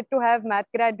be needed to have math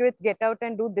graduates get out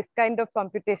and do this kind of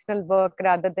computational work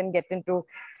rather than get into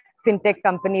fintech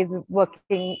companies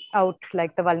working out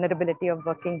like the vulnerability of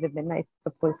working within, I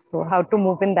suppose. So how to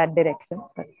move in that direction.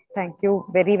 But thank you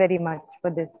very, very much for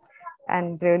this.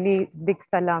 And really big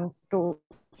salams to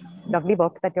lovely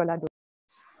work that you all are doing.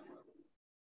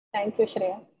 Thank you,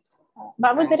 Shreya.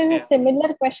 Babu, there is a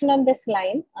similar question on this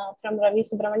line from Ravi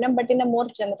Subramaniam, but in a more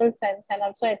general sense, and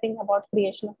also I think about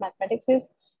creation of mathematics is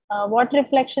what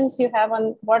reflections you have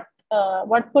on what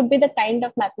could be the kind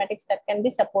of mathematics that can be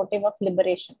supportive of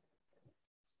liberation?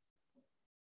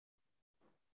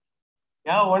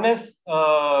 Yeah, one is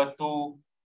to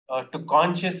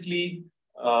consciously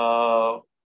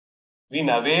wean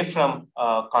away from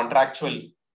contractual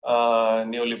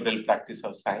neoliberal practice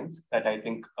of science, that I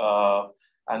think,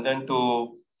 and then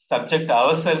to subject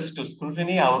ourselves to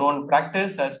scrutiny, our own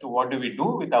practice as to what do we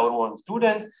do with our own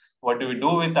students, what do we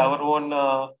do with our own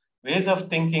ways of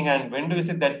thinking, and when is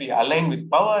it that we align with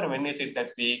power, when is it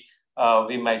that we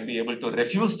might be able to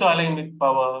refuse to align with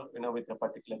power, with a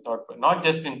particular thought, not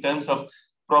just in terms of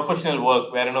professional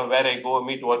work, where I go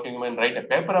meet working women, write a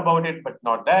paper about it, but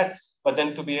not that, but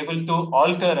then to be able to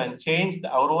alter and change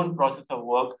our own process of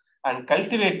work and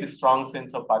cultivate this strong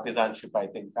sense of partisanship, I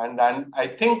think. And I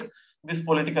think this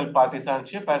political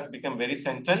partisanship has become very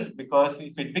central, because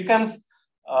if it becomes,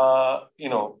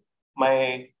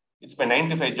 it's my 9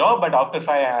 to 5 job, but after 5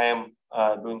 I am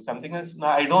doing something else. Now,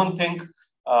 I don't think,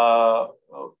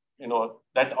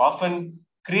 that often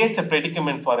creates a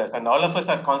predicament for us, and all of us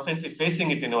are constantly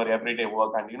facing it in our everyday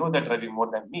work, and you know that, Ravi, more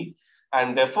than me.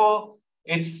 And therefore,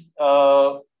 it's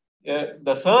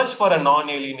the search for a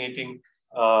non-alienating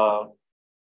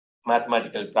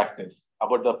mathematical practice.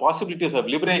 About the possibilities of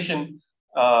liberation,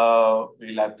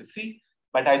 we'll have to see.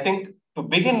 But I think to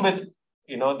begin with,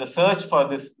 the search for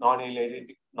this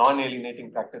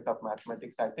non-alienating practice of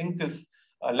mathematics, I think is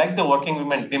like the working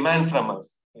women demand from us.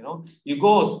 You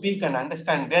go speak and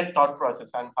understand their thought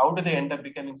process, and how do they end up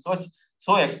becoming so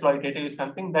exploitative is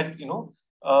something that, you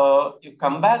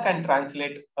come back and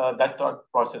translate that thought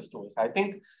process to us. I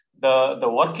think the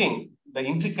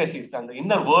intricacies and the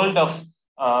inner world of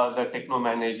the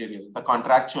techno-managerial, the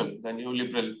contractual, the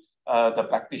neoliberal, the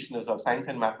practitioners of science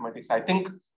and mathematics, I think,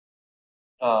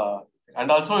 and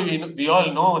also we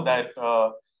all know that,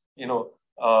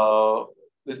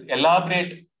 this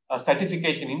elaborate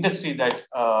certification industry that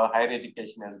higher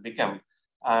education has become.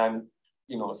 And,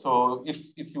 so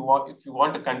if you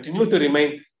want to continue to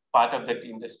remain part of that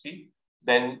industry,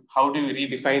 then how do we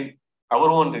redefine our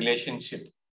own relationship,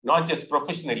 not just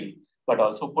professionally, but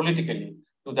also politically,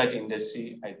 to that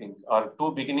industry, I think, are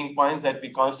two beginning points that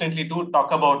we constantly do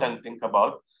talk about and think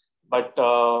about. But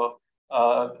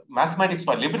mathematics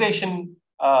for liberation,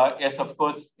 yes, of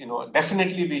course,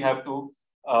 definitely we have to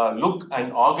look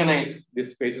and organize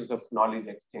these spaces of knowledge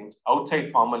exchange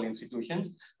outside formal institutions,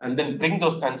 and then bring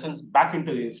those concerns back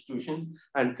into the institutions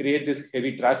and create this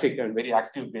heavy traffic and very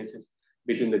active basis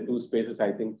between the two spaces,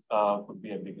 I think, could be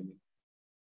a beginning.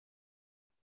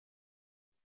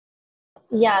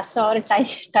 Yeah, so our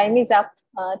time is up.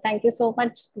 Thank you so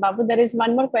much, Babu. There is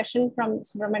one more question from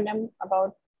Subramaniam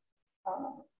about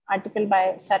article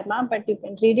by Sarma, but you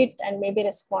can read it and maybe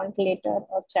respond later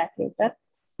or chat later.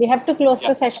 We have to close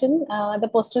the session. The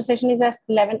poster session is at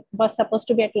 11, was supposed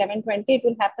to be at 11:20. It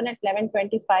will happen at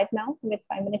 11:25 now with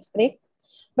 5 minutes break.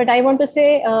 But I want to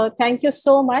say thank you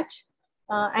so much.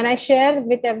 And I share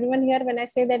with everyone here when I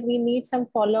say that we need some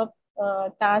follow-up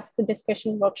task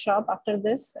discussion workshop after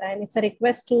this. And it's a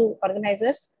request to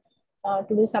organizers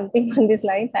to do something on these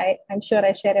lines. I'm sure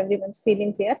I share everyone's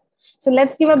feelings here. So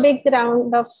let's give a big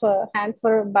round of hand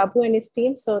for Babu and his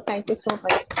team. So thank you so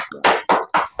much.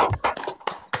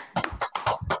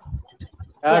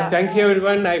 Thank you,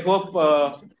 everyone. I hope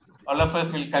all of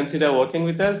us will consider working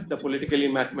with us, the Politically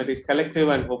Mathematics Collective,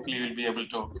 and hopefully we'll be able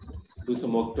to do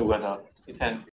some work together.